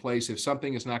back in place. If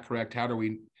something is not correct, how do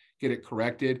we get it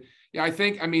corrected? Yeah,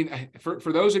 I mean,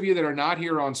 for those of you that are not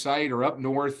here on site or up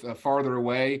north, farther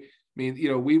away, I mean,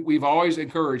 we've always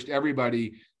encouraged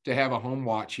everybody to have a home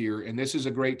watch here. And this is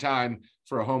a great time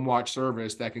for a home watch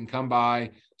service that can come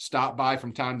by, stop by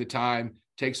from time to time,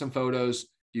 take some photos.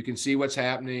 You can see what's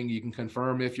happening. You can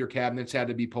confirm if your cabinets had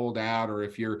to be pulled out or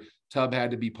if your tub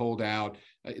had to be pulled out,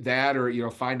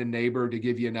 or, find a neighbor to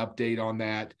give you an update on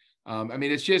that. I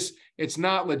mean, it's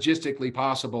not logistically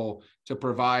possible to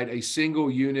provide a single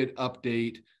unit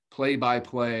update, play by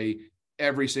play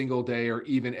every single day or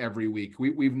even every week.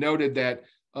 We've noted that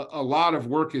a lot of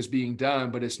work is being done,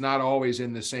 but it's not always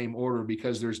in the same order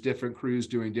because there's different crews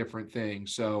doing different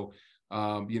things. So,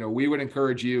 we would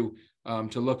encourage you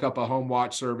to look up a home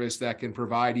watch service that can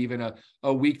provide even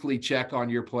a weekly check on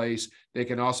your place. They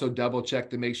can also double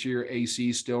check to make sure your AC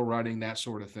is still running, that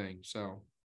sort of thing. So.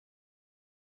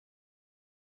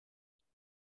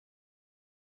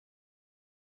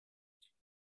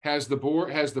 Has the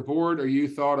board or you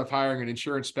thought of hiring an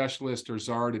insurance specialist or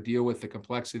czar to deal with the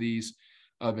complexities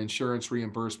of insurance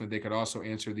reimbursement? They could also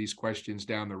answer these questions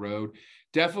down the road.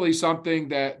 Definitely something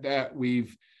that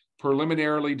we've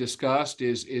preliminarily discussed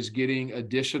is getting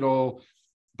additional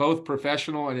both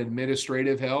professional and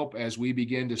administrative help as we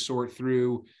begin to sort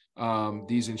through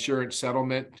these insurance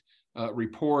settlement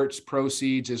reports,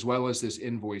 proceeds, as well as this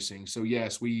invoicing. So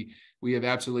yes, we have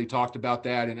absolutely talked about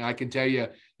that. And I can tell you,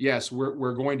 yes,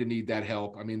 we're going to need that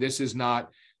help. I mean, this is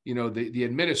not, the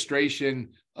administration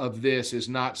of this is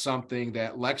not something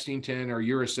that Lexington or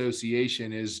your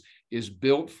association is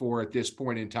built for at this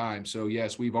point in time. So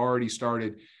yes, we've already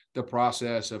started the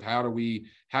process of how do we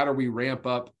ramp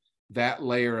up that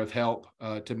layer of help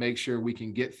to make sure we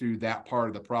can get through that part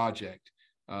of the project,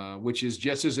 which is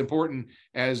just as important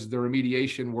as the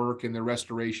remediation work and the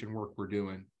restoration work we're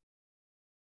doing.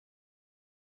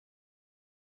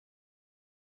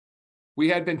 We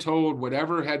had been told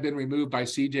whatever had been removed by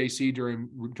CJC during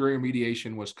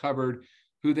remediation was covered.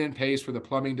 Who then pays for the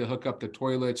plumbing to hook up the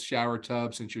toilets, shower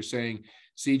tubs? Since you're saying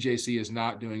CJC is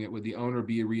not doing it, would the owner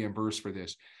be reimbursed for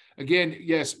this? Again,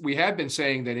 yes, we have been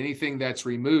saying that anything that's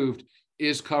removed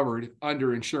is covered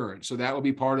under insurance. So that will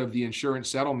be part of the insurance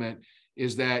settlement,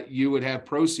 is that you would have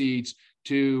proceeds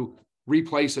to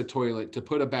replace a toilet, to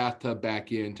put a bathtub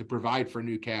back in, to provide for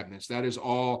new cabinets. That is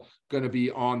all going to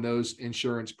be on those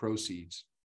insurance proceeds.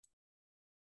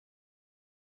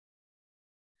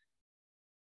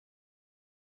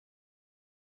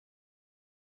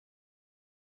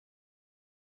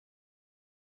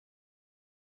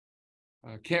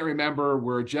 Can't remember,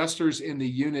 were adjusters in the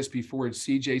units before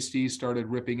CJC started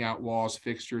ripping out walls,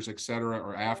 fixtures, etc.,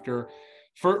 or after?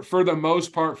 For the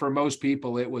most part, for most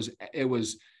people, it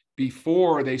was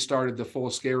before they started the full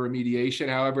scale remediation.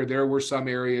 However, there were some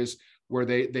areas where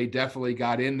they definitely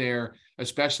got in there,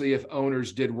 especially if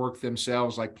owners did work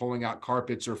themselves, like pulling out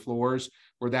carpets or floors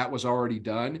where that was already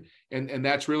done. And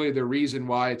that's really the reason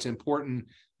why it's important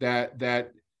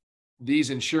that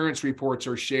these insurance reports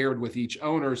are shared with each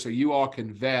owner so you all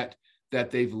can vet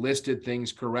that they've listed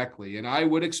things correctly. And I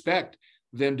would expect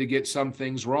them to get some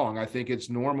things wrong. I think it's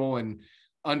normal and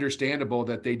understandable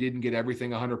that they didn't get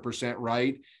everything 100%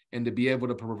 right, and to be able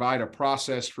to provide a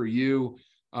process for you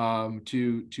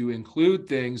to include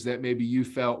things that maybe you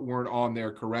felt weren't on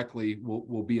there correctly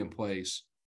will be in place.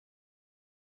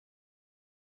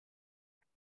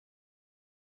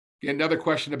 Another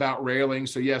question about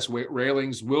railings. So yes,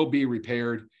 railings will be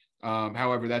repaired.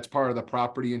 However, that's part of the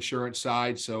property insurance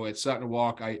side. So at Sutton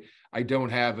Walk, I don't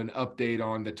have an update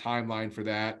on the timeline for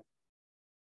that.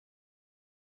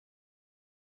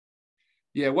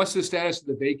 Yeah, what's the status of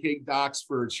the vacate docs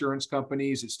for insurance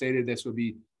companies? It stated this would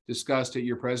be discussed at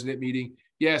your president meeting.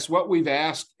 Yes, what we've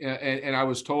asked, and I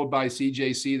was told by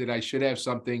CJC that I should have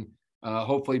something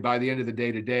hopefully by the end of the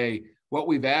day today. What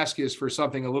we've asked is for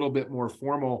something a little bit more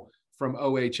formal from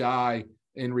OHI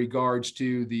in regards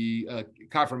to the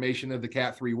confirmation of the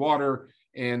Cat 3 water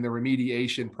and the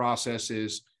remediation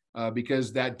processes,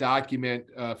 because that document,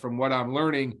 from what I'm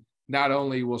learning, not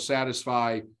only will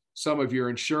satisfy some of your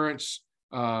insurance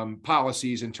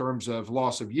policies in terms of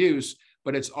loss of use,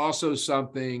 but it's also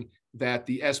something that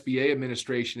the SBA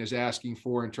administration is asking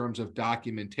for in terms of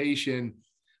documentation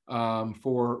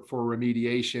for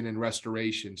remediation and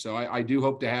restoration. So I do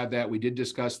hope to have that. We did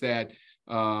discuss that.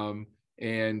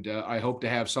 And I hope to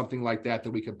have something like that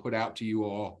we can put out to you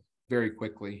all very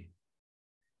quickly.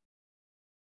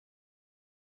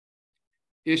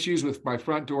 Issues with my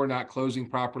front door not closing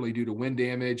properly due to wind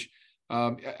damage.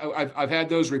 I've had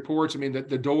those reports. I mean,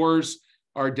 the doors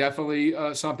are definitely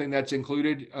something that's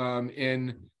included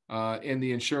in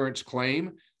the insurance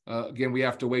claim. Again, we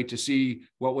have to wait to see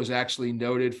what was actually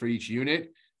noted for each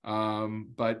unit.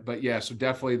 But yeah, so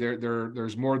definitely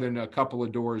there's more than a couple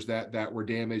of doors that were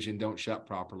damaged and don't shut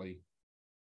properly.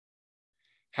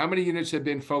 How many units have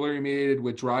been fully remediated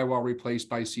with drywall replaced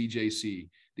by CJC?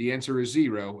 The answer is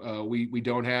 0. We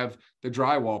don't have the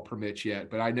drywall permits yet,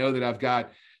 but I know that I've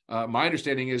got, my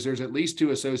understanding is there's at least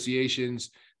 2 associations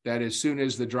that as soon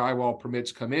as the drywall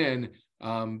permits come in,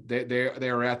 they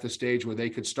are at the stage where they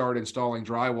could start installing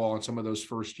drywall on some of those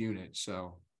first units.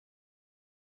 So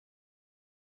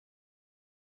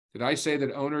did I say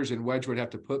that owners in Wedgwood have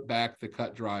to put back the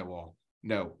cut drywall?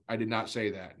 No, I did not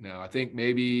say that. No, I think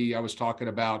maybe I was talking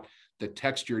about the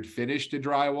textured finish to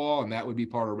drywall, and that would be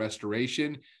part of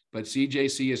restoration. But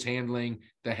CJC is handling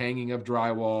the hanging of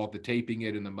drywall, the taping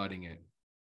it, and the mudding it.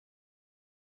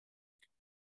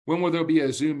 When will there be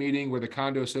a Zoom meeting where the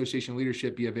condo association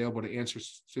leadership be available to answer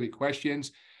specific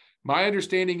questions? My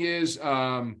understanding is,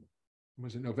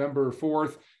 was it November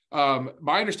 4th?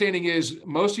 My understanding is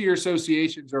most of your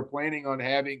associations are planning on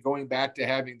going back to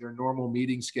having their normal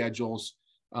meeting schedules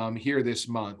here this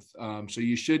month. So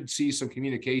you should see some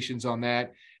communications on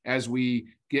that as we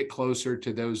get closer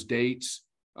to those dates.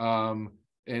 And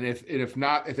if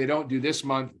they don't do this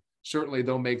month, certainly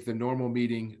they'll make the normal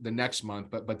meeting the next month.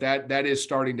 But that is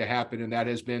starting to happen, and that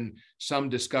has been some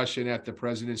discussion at the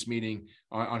president's meeting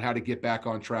on how to get back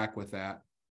on track with that.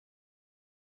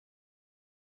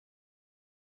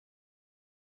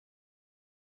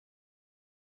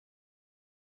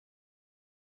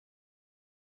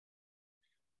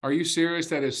 Are you serious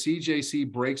that if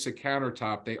CJC breaks a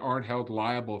countertop, they aren't held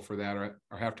liable for that or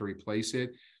have to replace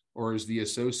it? Or is the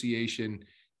association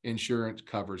insurance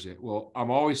covers it? Well, I'm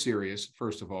always serious,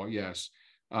 first of all, yes.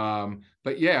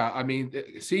 But yeah, I mean,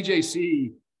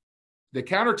 CJC, the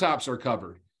countertops are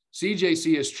covered.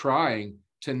 CJC is trying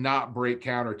to not break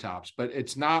countertops, but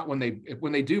it's not when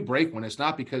they do break one, it's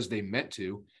not because they meant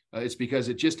to. It's because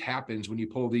it just happens when you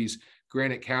pull these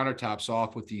granite countertops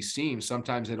off with these seams.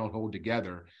 Sometimes they don't hold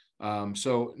together.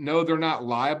 So no, they're not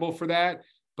liable for that,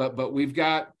 but we've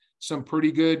got some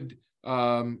pretty good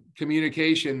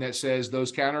communication that says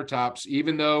those countertops,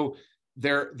 even though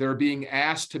they're being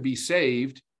asked to be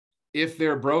saved, if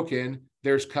they're broken,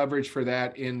 there's coverage for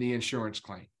that in the insurance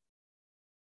claim.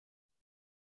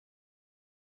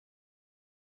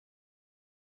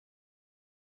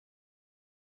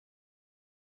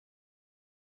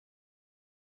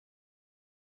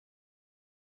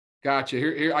 Gotcha.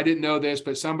 Here, I didn't know this,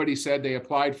 but somebody said they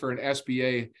applied for an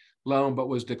SBA loan, but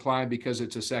was declined because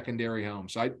it's a secondary home.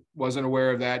 So I wasn't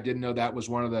aware of that. Didn't know that was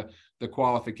one of the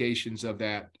qualifications of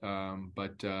that.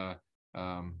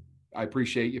 I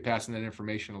appreciate you passing that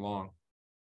information along.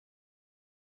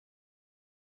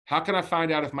 How can I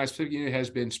find out if my specific unit has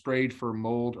been sprayed for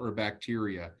mold or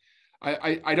bacteria?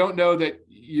 I don't know that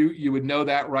you would know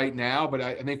that right now, but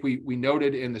I think we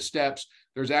noted in the steps,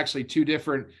 there's actually two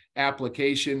different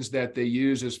applications that they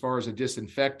use as far as a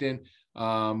disinfectant.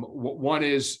 One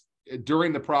is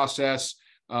during the process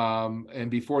and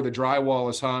before the drywall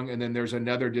is hung, and then there's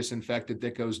another disinfectant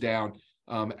that goes down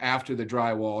after the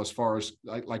drywall, as far as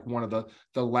like one of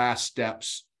the last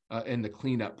steps in the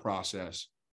cleanup process.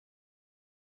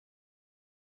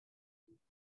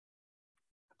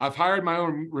 I've hired my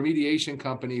own remediation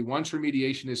company. Once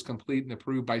remediation is complete and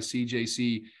approved by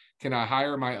CJC, can I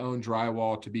hire my own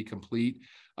drywall to be complete?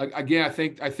 Again,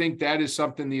 I think that is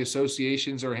something the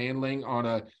associations are handling on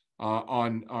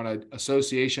a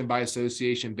association by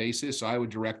association basis. So I would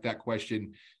direct that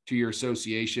question to your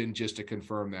association just to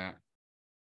confirm that.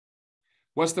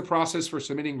 What's the process for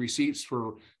submitting receipts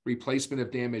for replacement of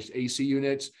damaged AC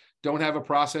units? Don't have a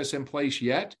process in place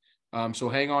yet. So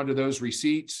hang on to those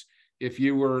receipts. If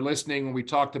you were listening when we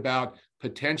talked about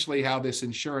potentially how this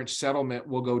insurance settlement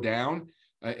will go down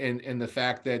and the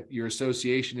fact that your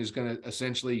association is going to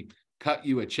essentially cut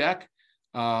you a check,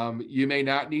 you may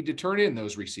not need to turn in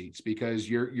those receipts because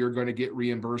you're going to get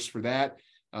reimbursed for that,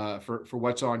 for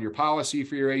what's on your policy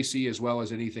for your AC, as well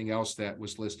as anything else that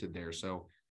was listed there. So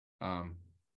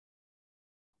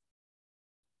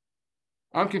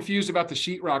I'm confused about the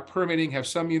sheetrock permitting. Have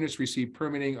some units received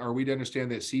permitting? Are we to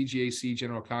understand that CGAC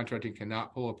General Contracting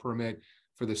cannot pull a permit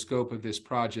for the scope of this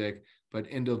project, but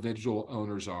individual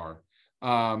owners are?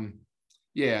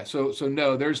 Yeah, so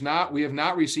no, there's not. We have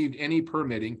not received any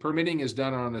permitting. Permitting is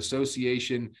done on an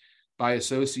association by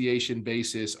association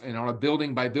basis and on a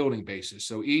building by building basis.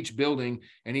 So each building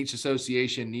and each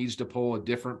association needs to pull a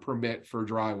different permit for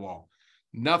drywall.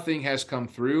 Nothing has come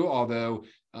through, although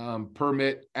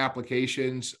permit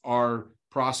applications are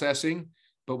processing,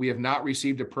 but we have not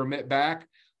received a permit back.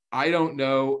 I don't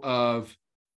know of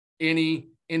any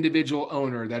individual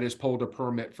owner that has pulled a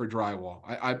permit for drywall.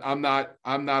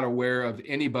 I'm not aware of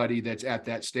anybody that's at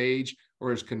that stage or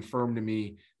has confirmed to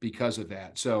me because of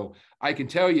that. So I can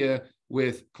tell you,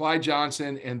 with Clyde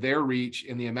Johnson and their reach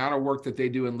and the amount of work that they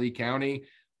do in Lee County,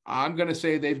 I'm going to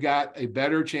say they've got a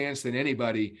better chance than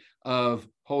anybody of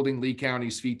holding Lee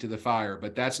County's feet to the fire.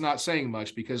 But that's not saying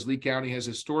much, because Lee County has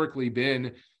historically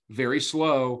been very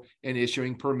slow in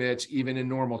issuing permits, even in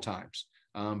normal times.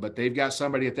 But they've got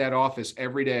somebody at that office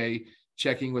every day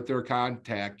checking with their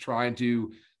contact, trying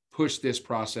to push this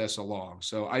process along.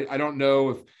 So I don't know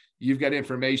if you've got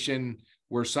information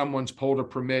where someone's pulled a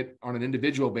permit on an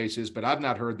individual basis, but I've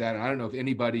not heard that. And I don't know if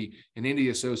anybody in any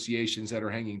associations that are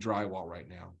hanging drywall right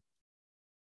now.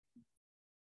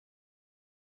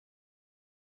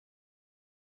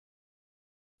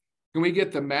 Can we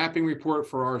get the mapping report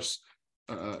for our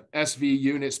SV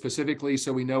unit specifically,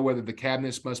 so we know whether the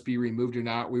cabinets must be removed or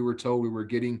not? We were told we were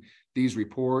getting these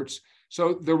reports.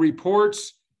 So the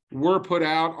reports were put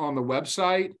out on the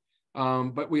website,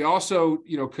 but we also,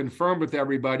 confirmed with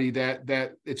everybody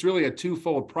that it's really a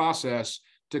twofold process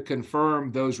to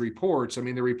confirm those reports. I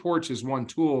mean, the reports is one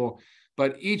tool,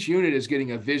 but each unit is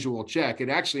getting a visual check.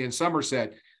 And actually in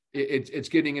Somerset, it's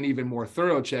getting an even more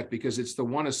thorough check, because it's the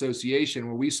one association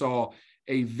where we saw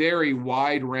a very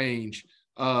wide range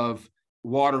of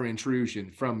water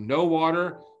intrusion, from no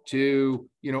water to,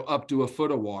 up to a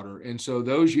foot of water. And so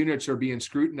those units are being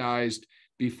scrutinized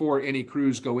before any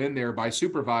crews go in there by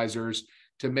supervisors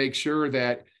to make sure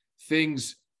that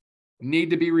things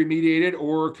need to be remediated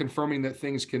or confirming that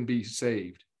things can be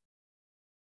saved.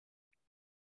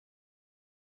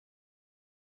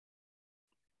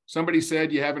 Somebody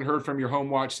said you haven't heard from your home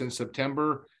watch since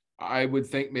September. I would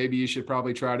think maybe you should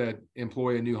probably try to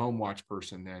employ a new home watch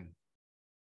person then.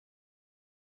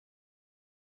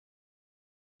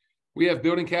 We have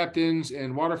building captains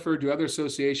in Waterford. Do other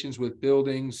associations with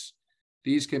buildings?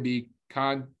 These can be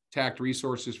contact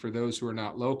resources for those who are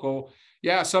not local.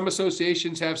 Yeah, some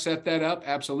associations have set that up,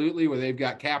 absolutely, where they've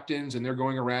got captains and they're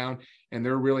going around and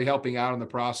they're really helping out in the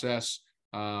process.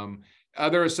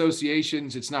 Other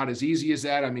associations, it's not as easy as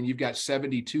that. I mean, you've got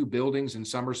 72 buildings in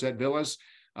Somerset Villas.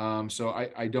 So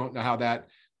I don't know how that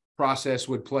process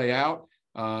would play out.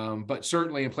 But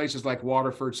certainly in places like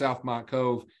Waterford, Southmont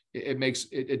Cove,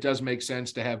 it does make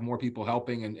sense to have more people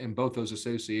helping, and both those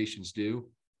associations do.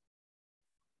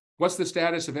 What's the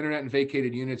status of internet and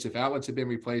vacated units? If outlets have been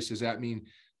replaced, does that mean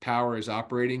power is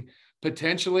operating?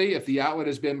 Potentially, if the outlet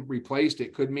has been replaced,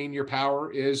 it could mean your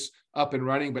power is up and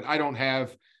running, but I don't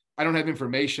have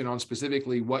information on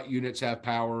specifically what units have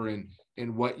power and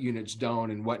what units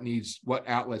don't, and what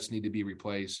outlets need to be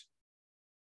replaced.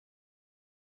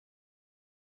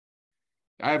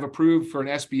 I have approved for an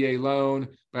SBA loan,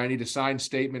 but I need a signed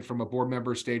statement from a board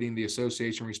member stating the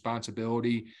association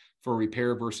responsibility for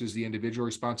repair versus the individual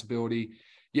responsibility.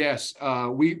 Yes,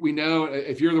 we know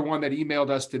if you're the one that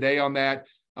emailed us today on that,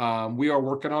 we are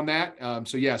working on that.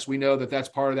 So yes, we know that that's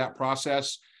part of that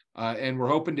process. And we're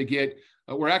hoping to get,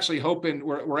 we're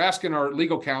asking our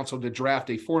legal counsel to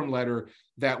draft a form letter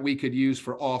that we could use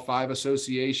for all 5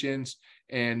 associations,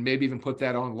 and maybe even put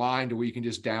that online to where you can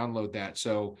just download that.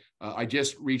 So I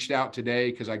just reached out today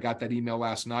because I got that email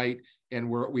last night, and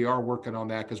we are working on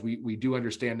that because we do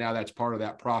understand now that's part of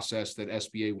that process that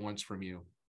SBA wants from you.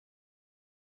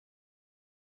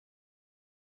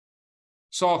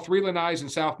 Saw 3 lanais in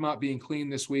Southmont being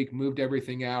cleaned this week, moved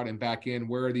everything out and back in.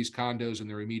 Where are these condos in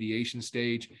the remediation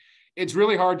stage? It's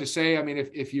really hard to say. I mean,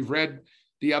 if you've read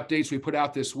the updates we put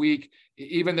out this week,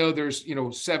 even though there's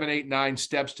 7, 8, 9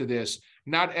 steps to this,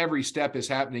 not every step is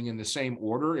happening in the same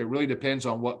order. It really depends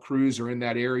on what crews are in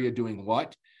that area doing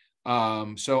what.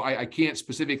 So I can't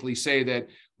specifically say that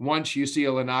once you see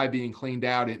a lanai being cleaned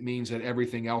out, it means that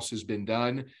everything else has been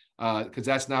done, because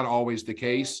that's not always the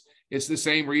case. It's the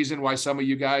same reason why some of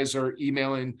you guys are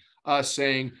emailing us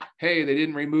saying, hey, they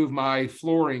didn't remove my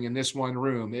flooring in this one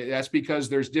room. That's because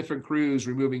there's different crews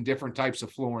removing different types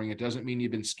of flooring. It doesn't mean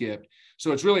you've been skipped.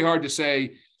 So it's really hard to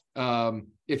say,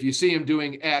 if you see them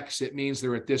doing X, it means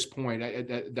they're at this point.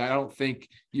 I don't think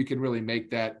you can really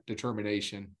make that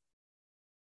determination.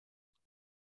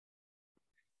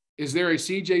 Is there a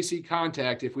CJC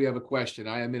contact if we have a question?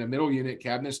 I am in a middle unit,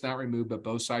 cabinets not removed, but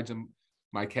both sides of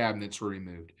my cabinets were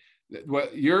removed.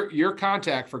 What your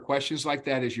contact for questions like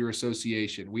that is your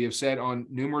association. We have said on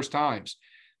numerous times,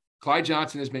 Clyde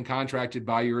Johnson has been contracted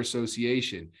by your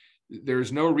association.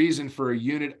 There's no reason for a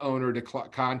unit owner to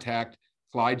contact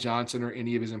Clyde Johnson or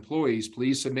any of his employees.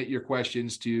 Please submit your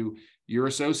questions to your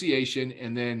association,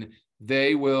 and then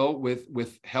they will,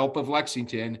 with help of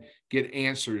Lexington, get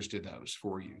answers to those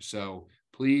for you. So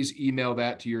please email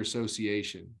that to your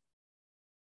association.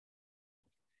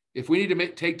 If we need to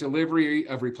take delivery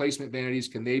of replacement vanities,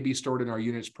 can they be stored in our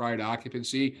units prior to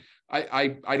occupancy?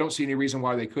 I don't see any reason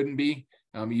why they couldn't be.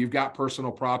 You've got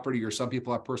personal property, or some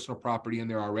people have personal property in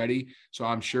there already. So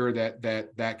I'm sure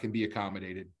that can be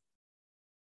accommodated.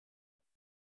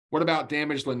 What about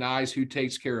damaged lanais? Who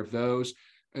takes care of those?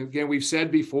 Again, we've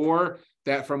said before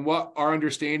that from what our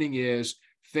understanding is,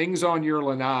 things on your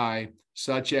lanai,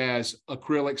 such as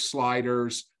acrylic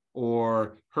sliders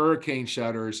or hurricane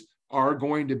shutters, are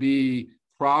going to be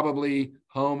probably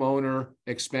homeowner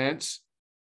expense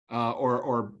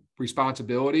or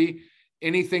responsibility.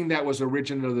 Anything that was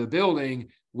original to the building,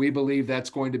 we believe that's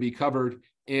going to be covered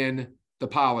in the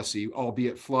policy,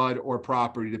 albeit flood or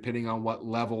property, depending on what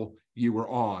level you were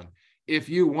on. If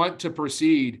you want to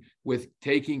proceed with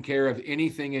taking care of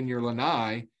anything in your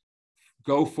lanai,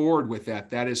 go forward with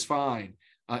that. That is fine.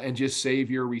 And just save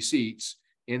your receipts.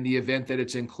 In the event that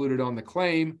it's included on the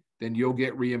claim, then you'll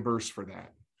get reimbursed for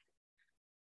that.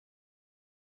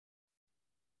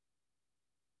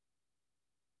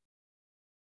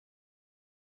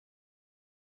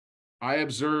 I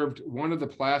observed one of the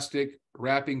plastic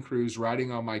wrapping crews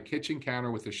writing on my kitchen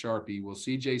counter with a Sharpie. Will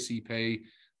CJC pay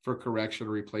for correction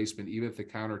or replacement, even if the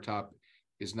countertop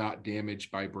is not damaged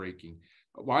by breaking?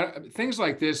 Things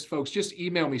like this, folks, just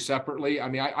email me separately. I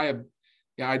mean,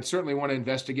 I'd certainly want to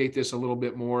investigate this a little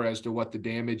bit more as to what the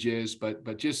damage is,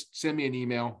 but just send me an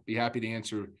email. Be happy to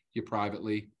answer you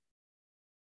privately.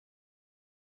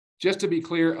 Just to be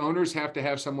clear, owners have to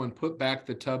have someone put back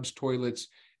the tubs, toilets,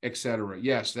 etc.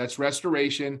 Yes, that's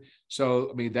restoration.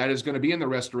 So, I mean, that is going to be in the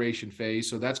restoration phase.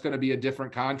 So that's going to be a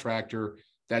different contractor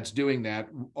that's doing that,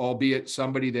 albeit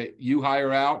somebody that you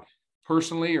hire out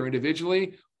personally or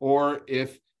individually, or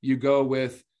if you go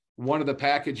with one of the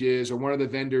packages or one of the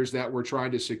vendors that we're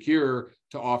trying to secure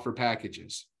to offer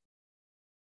packages.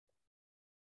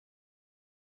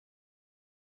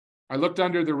 I looked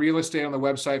under the real estate on the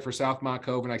website for Southmont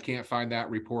Cove, and I can't find that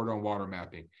report on water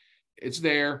mapping. It's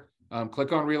there.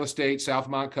 Click on real estate,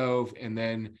 Southmont Cove, and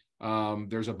then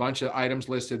there's a bunch of items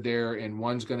listed there, and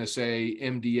one's going to say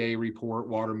MDA report,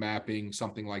 water mapping,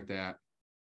 something like that.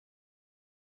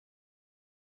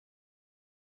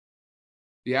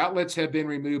 The outlets have been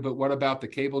removed, but what about the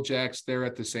cable jacks? They're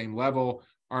at the same level.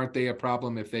 Aren't they a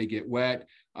problem if they get wet?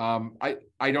 I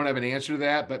don't have an answer to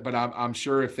that, but I'm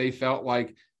sure if they felt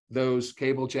like those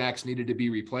cable jacks needed to be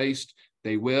replaced,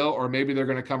 they will, or maybe they're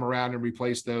going to come around and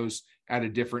replace those at a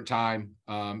different time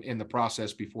in the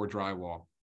process before drywall.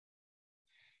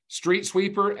 Street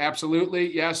sweeper,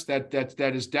 absolutely. Yes, that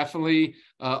is definitely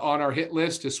on our hit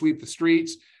list to sweep the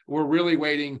streets. We're really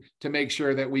waiting to make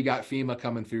sure that we got FEMA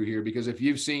coming through here, because if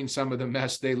you've seen some of the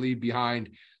mess they leave behind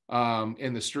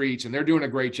in the streets, and they're doing a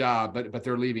great job, but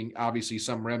they're leaving obviously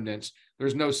some remnants.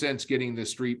 There's no sense getting the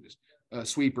street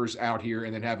sweepers out here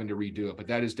and then having to redo it, but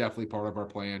that is definitely part of our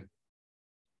plan.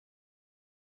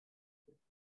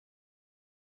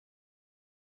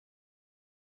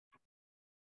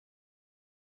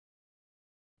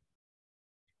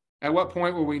 At what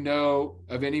point will we know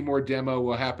of any more demo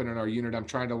will happen in our unit? I'm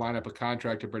trying to line up a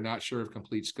contractor, but not sure of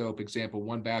complete scope. Example,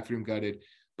 one bathroom gutted,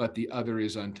 but the other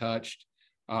is untouched.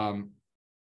 I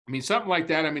mean, something like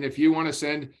that. I mean, if you want to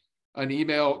send an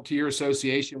email to your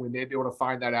association, we may be able to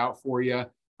find that out for you.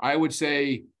 I would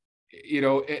say, you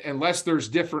know, unless there's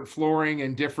different flooring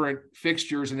and different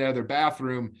fixtures in the other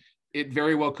bathroom, it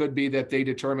very well could be that they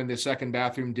determined the second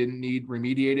bathroom didn't need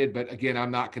remediated. But again,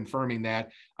 I'm not confirming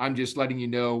that. I'm just letting you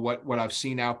know what I've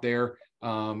seen out there.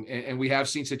 And we have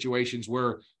seen situations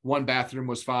where one bathroom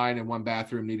was fine and one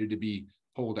bathroom needed to be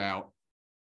pulled out.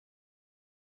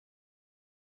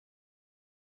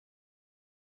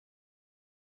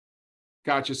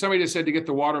 Gotcha. Somebody just said to get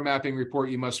the water mapping report,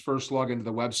 you must first log into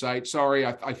the website. Sorry,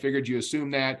 I figured you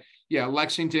assumed that. Yeah,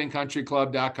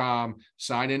 LexingtonCountryClub.com,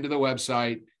 sign into the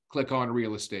website, click on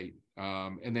real estate,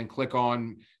 and then click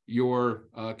on your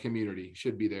community.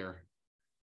 Should be there.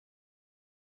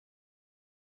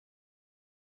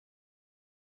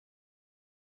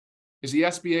 Is the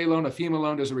SBA loan a FEMA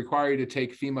loan? Does it require you to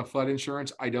take FEMA flood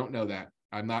insurance? I don't know that.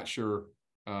 I'm not sure.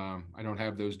 I don't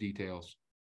have those details.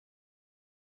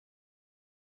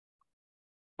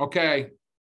 Okay,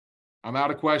 I'm out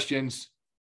of questions,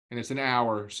 and it's an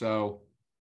hour, so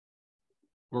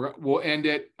we'll end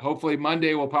it. Hopefully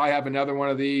Monday we'll probably have another one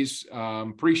of these.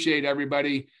 Appreciate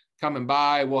everybody coming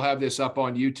by. We'll have this up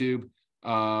on YouTube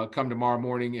come tomorrow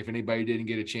morning if anybody didn't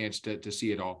get a chance to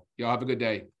see it all. Y'all have a good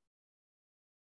day.